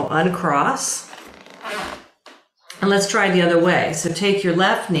knees, and we'll uncross. And let's try the other way. So take your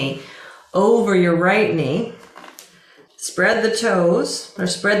left knee over your right knee. Spread the toes, or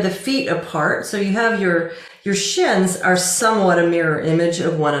spread the feet apart. So you have your shins are somewhat a mirror image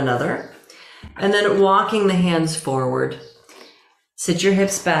of one another. And then walking the hands forward. Sit your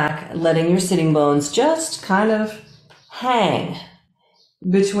hips back, letting your sitting bones just kind of hang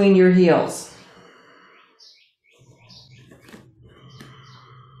between your heels.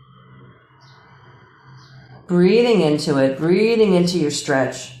 Breathing into it, breathing into your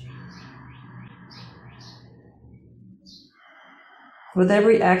stretch. With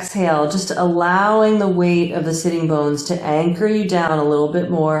every exhale, just allowing the weight of the sitting bones to anchor you down a little bit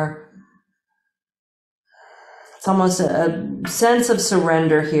more. It's almost a sense of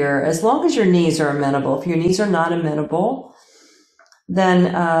surrender here, as long as your knees are amenable. If your knees are not amenable,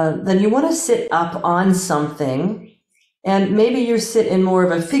 then you want to sit up on something, and maybe you sit in more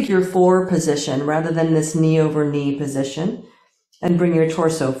of a figure 4 position rather than this knee over knee position, and bring your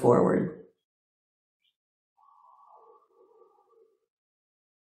torso forward.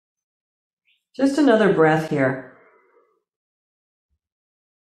 Just another breath here.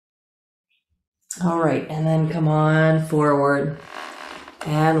 All right, and then come on forward,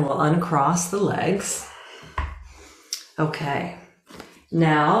 and we'll uncross the legs. Okay,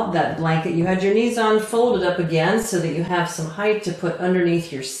 now that blanket, you had your knees on, folded up again so that you have some height to put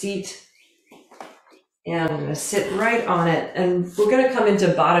underneath your seat. And I'm going to sit right on it, and we're going to come into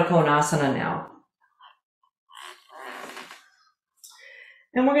Baddha Konasana now.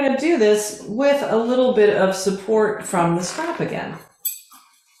 And we're going to do this with a little bit of support from the strap again.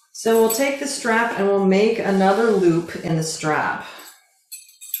 So we'll take the strap and we'll make another loop in the strap.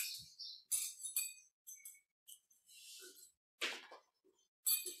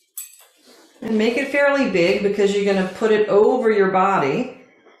 And make it fairly big because you're going to put it over your body.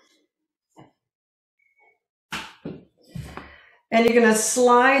 And you're going to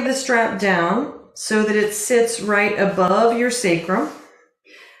slide the strap down so that it sits right above your sacrum.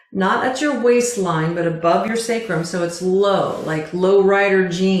 Not at your waistline, but above your sacrum, so it's low, like Low Rider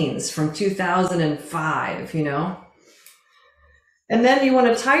jeans from 2005, you know? And then you want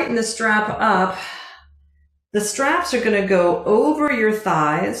to tighten the strap up. The straps are going to go over your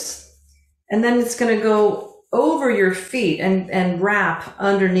thighs, and then it's going to go over your feet and wrap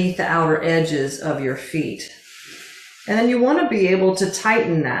underneath the outer edges of your feet. And then you want to be able to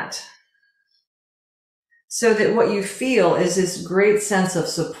tighten that, so that what you feel is this great sense of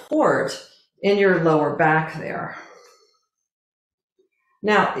support in your lower back there.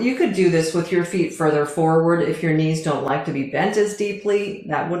 Now, you could do this with your feet further forward if your knees don't like to be bent as deeply.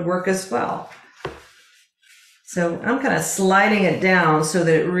 That would work as well. So I'm kind of sliding it down so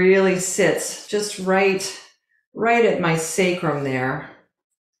that it really sits just right at my sacrum there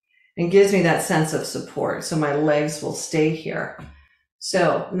and gives me that sense of support. So my legs will stay here.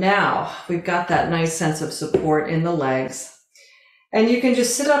 So now we've got that nice sense of support in the legs, and you can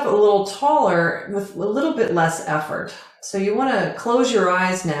just sit up a little taller with a little bit less effort. So you want to close your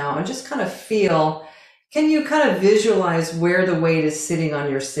eyes now and just kind of feel, can you kind of visualize where the weight is sitting on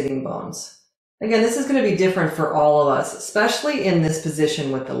your sitting bones? Again, this is going to be different for all of us, especially in this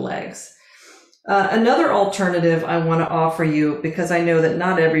position with the legs. Another alternative I want to offer you, because I know that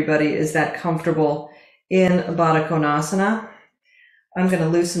not everybody is that comfortable in Baddha Konasana. I'm going to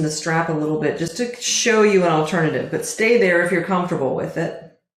loosen the strap a little bit just to show you an alternative, but stay there if you're comfortable with it.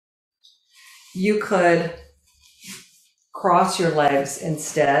 you could cross your legs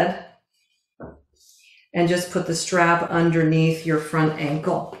instead and just put the strap underneath your front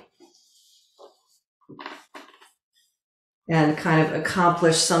ankle and kind of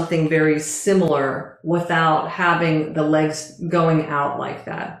accomplish something very similar without having the legs going out like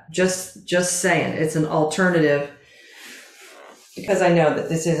that. Just saying, it's an alternative, because I know that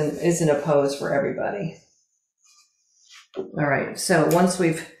this isn't a pose for everybody. All right, so once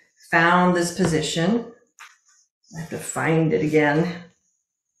we've found this position, I have to find it again.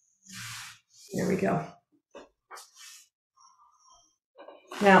 There we go.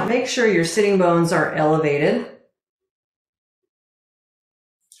 Now make sure your sitting bones are elevated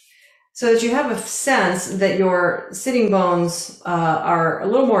so that you have a sense that your sitting bones are a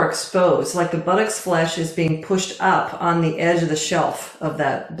little more exposed, like the buttocks flesh is being pushed up on the edge of the shelf of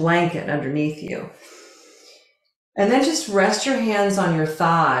that blanket underneath you. And then just rest your hands on your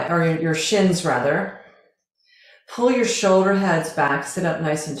thigh, or your shins rather. Pull your shoulder heads back, sit up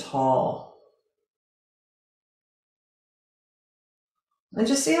nice and tall. And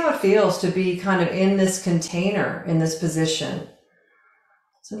just see how it feels to be kind of in this container, in this position.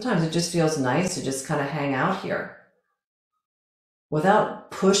 Sometimes it just feels nice to just kind of hang out here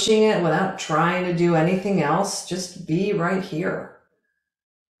without pushing it, without trying to do anything else. Just be right here.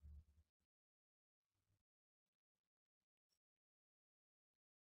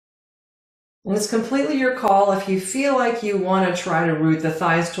 And it's completely your call. If you feel like you want to try to root the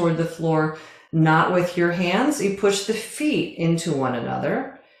thighs toward the floor, not with your hands, you push the feet into one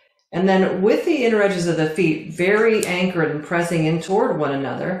another. And then with the inner edges of the feet very anchored and pressing in toward one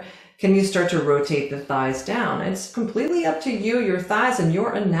another, can you start to rotate the thighs down? It's completely up to you, your thighs, and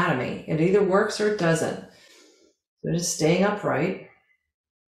your anatomy. It either works or it doesn't. So just staying upright.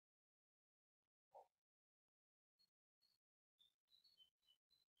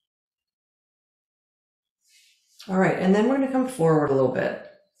 All right, and then we're going to come forward a little bit.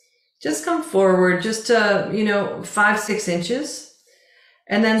 Just come forward, just 5-6 inches.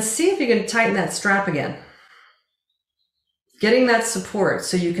 And then see if you can tighten that strap again. Getting that support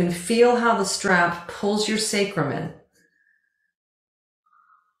so you can feel how the strap pulls your sacrum in.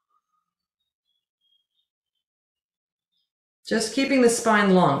 Just keeping the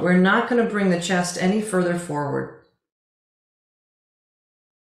spine long. We're not going to bring the chest any further forward.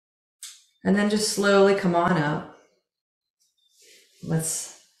 And then just slowly come on up.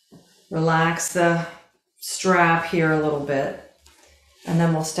 Let's relax the strap here a little bit. And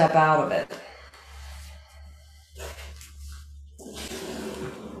then we'll step out of it.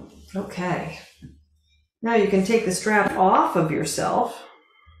 Okay. Now you can take the strap off of yourself.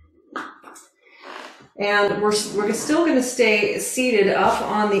 And we're still going to stay seated up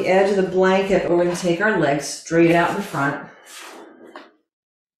on the edge of the blanket, but we're going to take our legs straight out in front.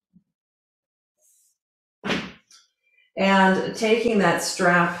 And taking that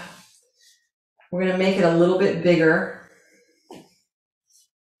strap, we're going to make it a little bit bigger.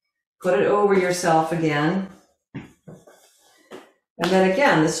 Put it over yourself again. And then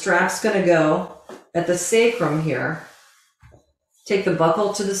again, the strap's going to go at the sacrum here. Take the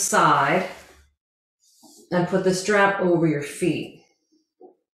buckle to the side and put the strap over your feet.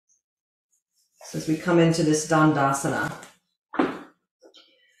 So as we come into this Dandasana.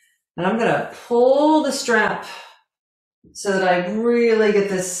 And I'm going to pull the strap so that I really get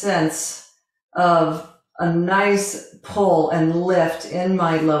this sense of a nice pull and lift in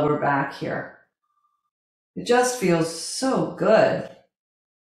my lower back here. It just feels so good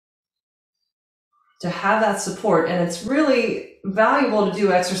to have that support. And it's really valuable to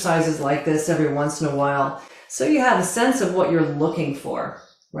do exercises like this every once in a while so you have a sense of what you're looking for,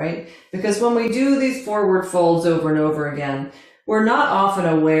 right? Because when we do these forward folds over and over again, we're not often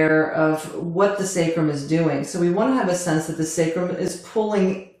aware of what the sacrum is doing. So we want to have a sense that the sacrum is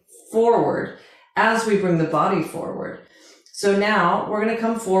pulling forward as we bring the body forward. So now we're going to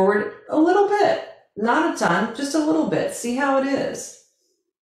come forward a little bit, not a ton, just a little bit. See how it is.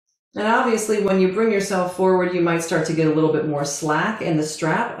 And obviously when you bring yourself forward, you might start to get a little bit more slack in the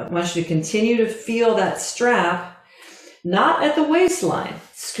strap. I want you to continue to feel that strap, not at the waistline.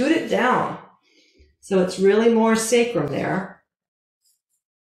 Scoot it down. So it's really more sacrum there.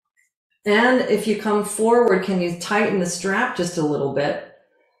 And if you come forward, can you tighten the strap just a little bit?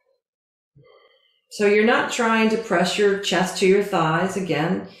 So you're not trying to press your chest to your thighs.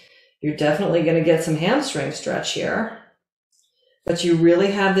 Again, you're definitely going to get some hamstring stretch here. But you really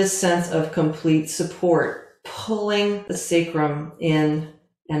have this sense of complete support, pulling the sacrum in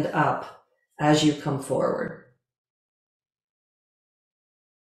and up as you come forward.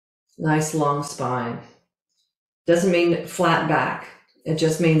 Nice long spine. Doesn't mean flat back. It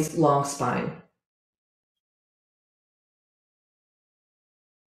just means long spine.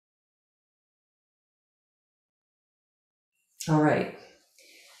 All right.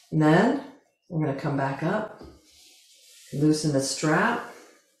 And then we're going to come back up, loosen the strap.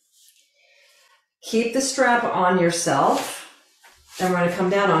 Keep the strap on yourself, and we're going to come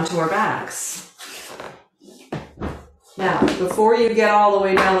down onto our backs. Now, before you get all the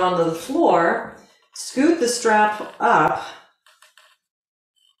way down onto the floor, scoot the strap up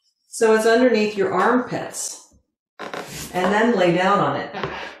so it's underneath your armpits, and then lay down on it.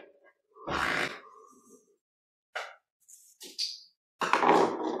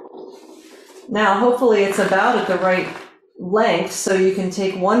 Now, hopefully it's about at the right length so you can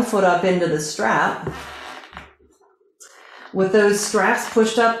take one foot up into the strap. With those straps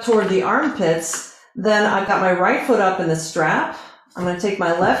pushed up toward the armpits, then I've got my right foot up in the strap. I'm going to take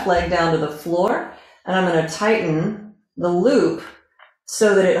my left leg down to the floor, and I'm going to tighten the loop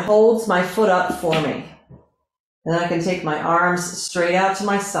so that it holds my foot up for me. Then I can take my arms straight out to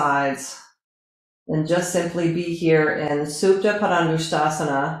my sides and just simply be here in Supta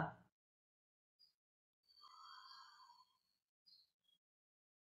Padangusthasana.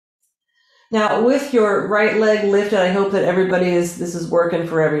 Now, with your right leg lifted, I hope that this is working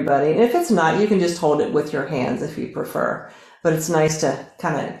for everybody. And if it's not, you can just hold it with your hands if you prefer. But it's nice to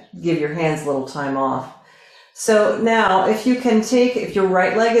kind of give your hands a little time off. So now, if your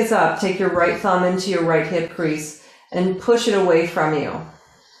right leg is up, take your right thumb into your right hip crease and push it away from you.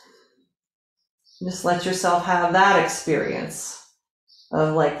 Just let yourself have that experience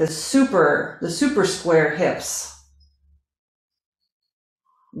of like the super square hips.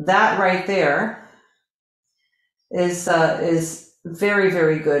 That right there is very,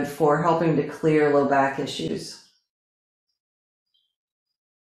 very good for helping to clear low back issues.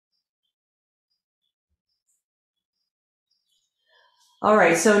 All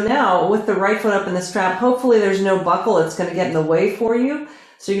right, so now with the right foot up in the strap, hopefully there's no buckle that's going to get in the way for you.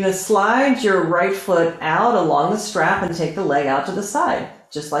 So you're going to slide your right foot out along the strap and take the leg out to the side,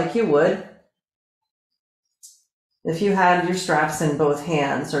 just like you would if you had your straps in both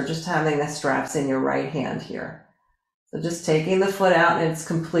hands, or just having the straps in your right hand here. So just taking the foot out, and it's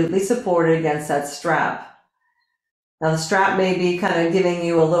completely supported against that strap. Now the strap may be kind of giving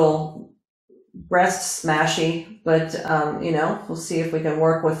you a little breast smashy, but we'll see if we can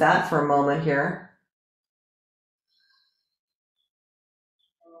work with that for a moment here.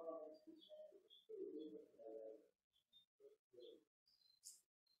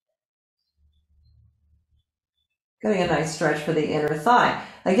 Getting a nice stretch for the inner thigh.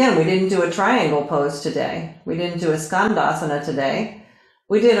 Again, we didn't do a triangle pose today. We didn't do a Skandasana today.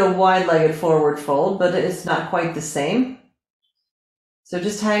 We did a wide-legged forward fold, but it's not quite the same. So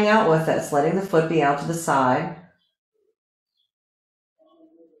just hang out with this, letting the foot be out to the side.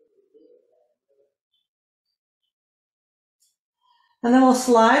 And then we'll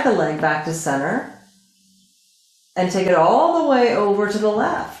slide the leg back to center and take it all the way over to the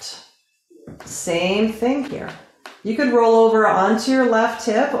left. Same thing here. You could roll over onto your left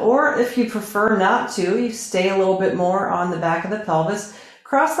hip, or if you prefer not to, you stay a little bit more on the back of the pelvis.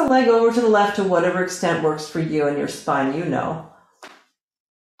 Cross the leg over to the left to whatever extent works for you and your spine,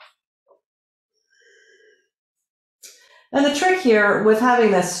 And the trick here with having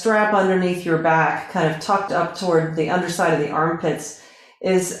this strap underneath your back, kind of tucked up toward the underside of the armpits,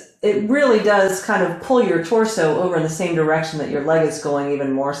 is it really does kind of pull your torso over in the same direction that your leg is going,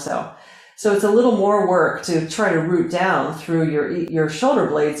 even more so. So it's a little more work to try to root down through your shoulder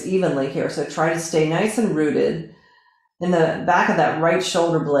blades evenly here. So try to stay nice and rooted in the back of that right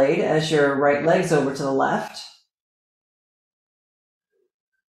shoulder blade as your right leg's over to the left.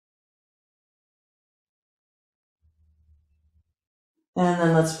 And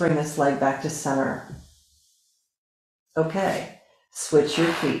then let's bring this leg back to center. Okay, switch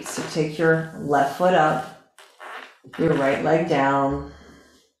your feet. So take your left foot up, your right leg down.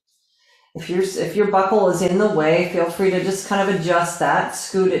 If your buckle is in the way, feel free to just kind of adjust that,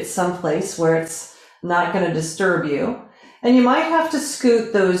 scoot it someplace where it's not going to disturb you. And you might have to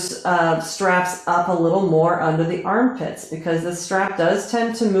scoot those straps up a little more under the armpits, because the strap does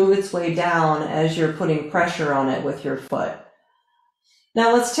tend to move its way down as you're putting pressure on it with your foot.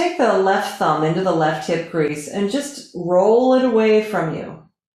 Now let's take the left thumb into the left hip crease and just roll it away from you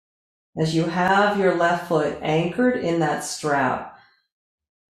as you have your left foot anchored in that strap.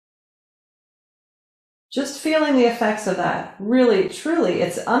 Just feeling the effects of that. Really, truly,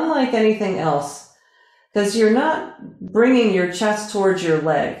 it's unlike anything else, because you're not bringing your chest towards your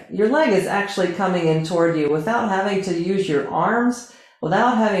leg. Your leg is actually coming in toward you without having to use your arms,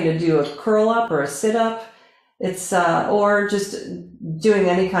 without having to do a curl up or a sit up. It's or just doing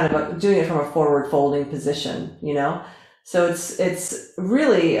any kind of doing it from a forward folding position, So it's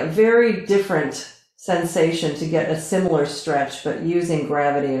really a very different sensation to get a similar stretch, but using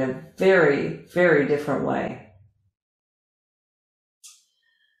gravity in a very, very different way.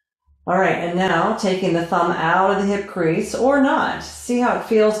 All right, and now taking the thumb out of the hip crease, or not. See how it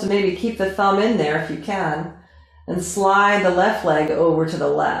feels to maybe keep the thumb in there if you can, and slide the left leg over to the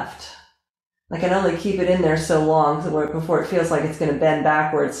left. I can only keep it in there so long before it feels like it's going to bend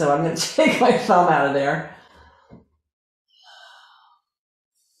backwards, so I'm going to take my thumb out of there.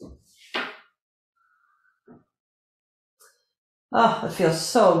 Oh, it feels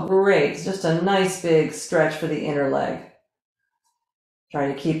so great. It's just a nice big stretch for the inner leg.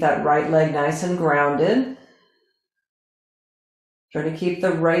 Trying to keep that right leg nice and grounded. Try to keep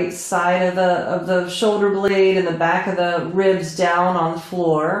the right side of the shoulder blade and the back of the ribs down on the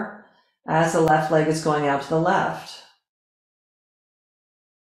floor as the left leg is going out to the left.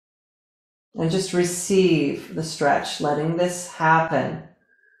 And just receive the stretch, letting this happen.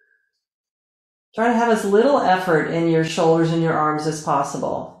 Try to have as little effort in your shoulders and your arms as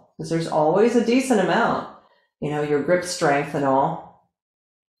possible, because there's always a decent amount, your grip strength and all.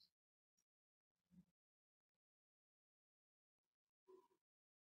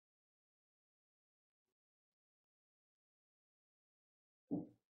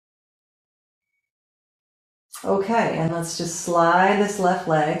 Okay, and let's just slide this left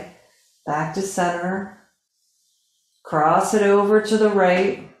leg back to center. Cross it over to the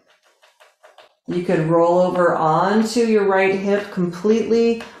right. You could roll over onto your right hip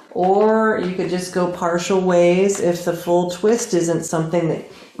completely, or you could just go partial ways if the full twist isn't something that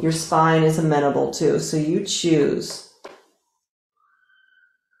your spine is amenable to. So you choose.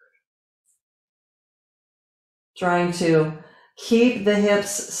 Trying to keep the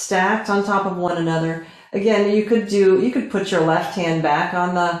hips stacked on top of one another. Again, you could put your left hand back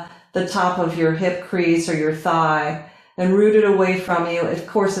on the top of your hip crease or your thigh and root it away from you. Of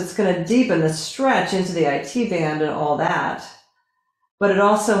course, it's going to deepen the stretch into the IT band and all that, but it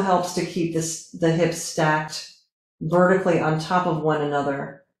also helps to keep the hips stacked vertically on top of one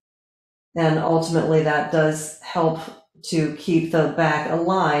another. And ultimately, that does help to keep the back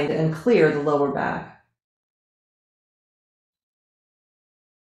aligned and clear the lower back.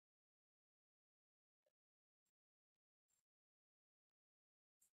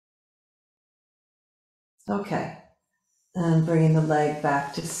 Okay, and bringing the leg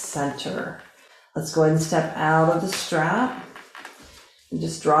back to center. Let's go ahead and step out of the strap. And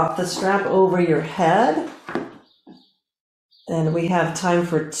just drop the strap over your head. And we have time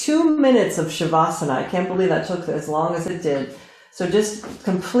for 2 minutes of Shavasana. I can't believe that took as long as it did. So just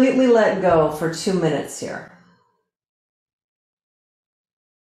completely let go for 2 minutes here.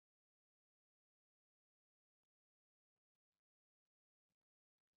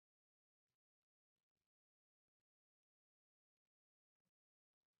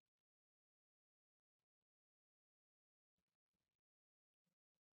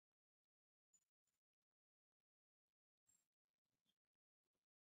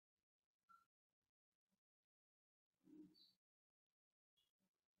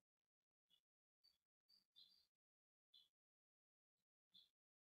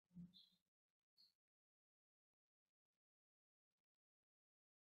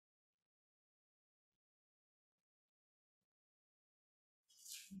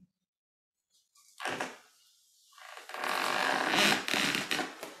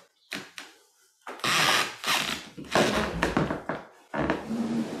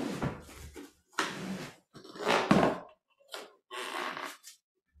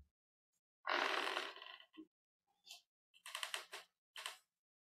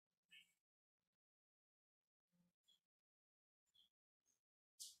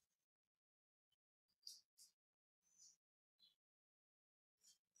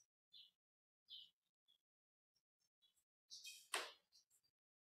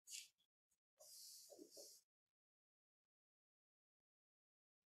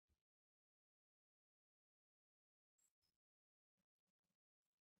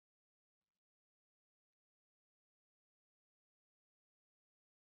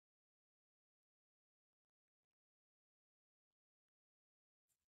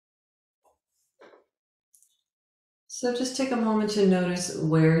 So just take a moment to notice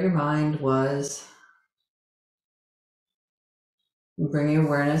where your mind was. Bring your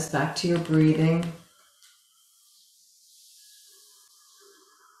awareness back to your breathing.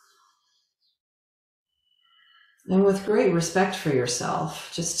 And with great respect for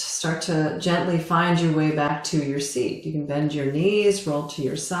yourself, just start to gently find your way back to your seat. You can bend your knees, roll to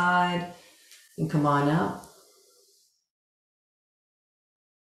your side, and come on up.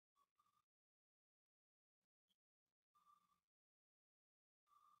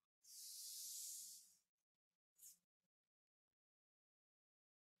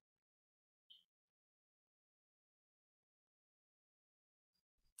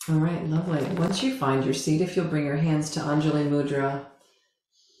 All right, lovely. Once you find your seat, if you'll bring your hands to Anjali Mudra.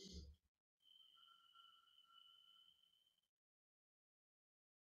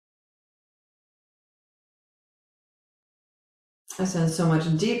 I send so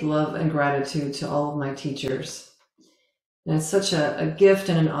much deep love and gratitude to all of my teachers. And it's such a gift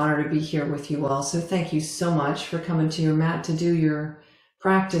and an honor to be here with you all. So thank you so much for coming to your mat to do your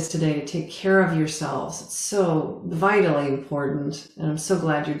practice today, to take care of yourselves. It's so vitally important, and I'm so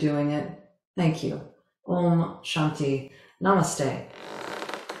glad you're doing it. Thank you. Om Shanti. Namaste.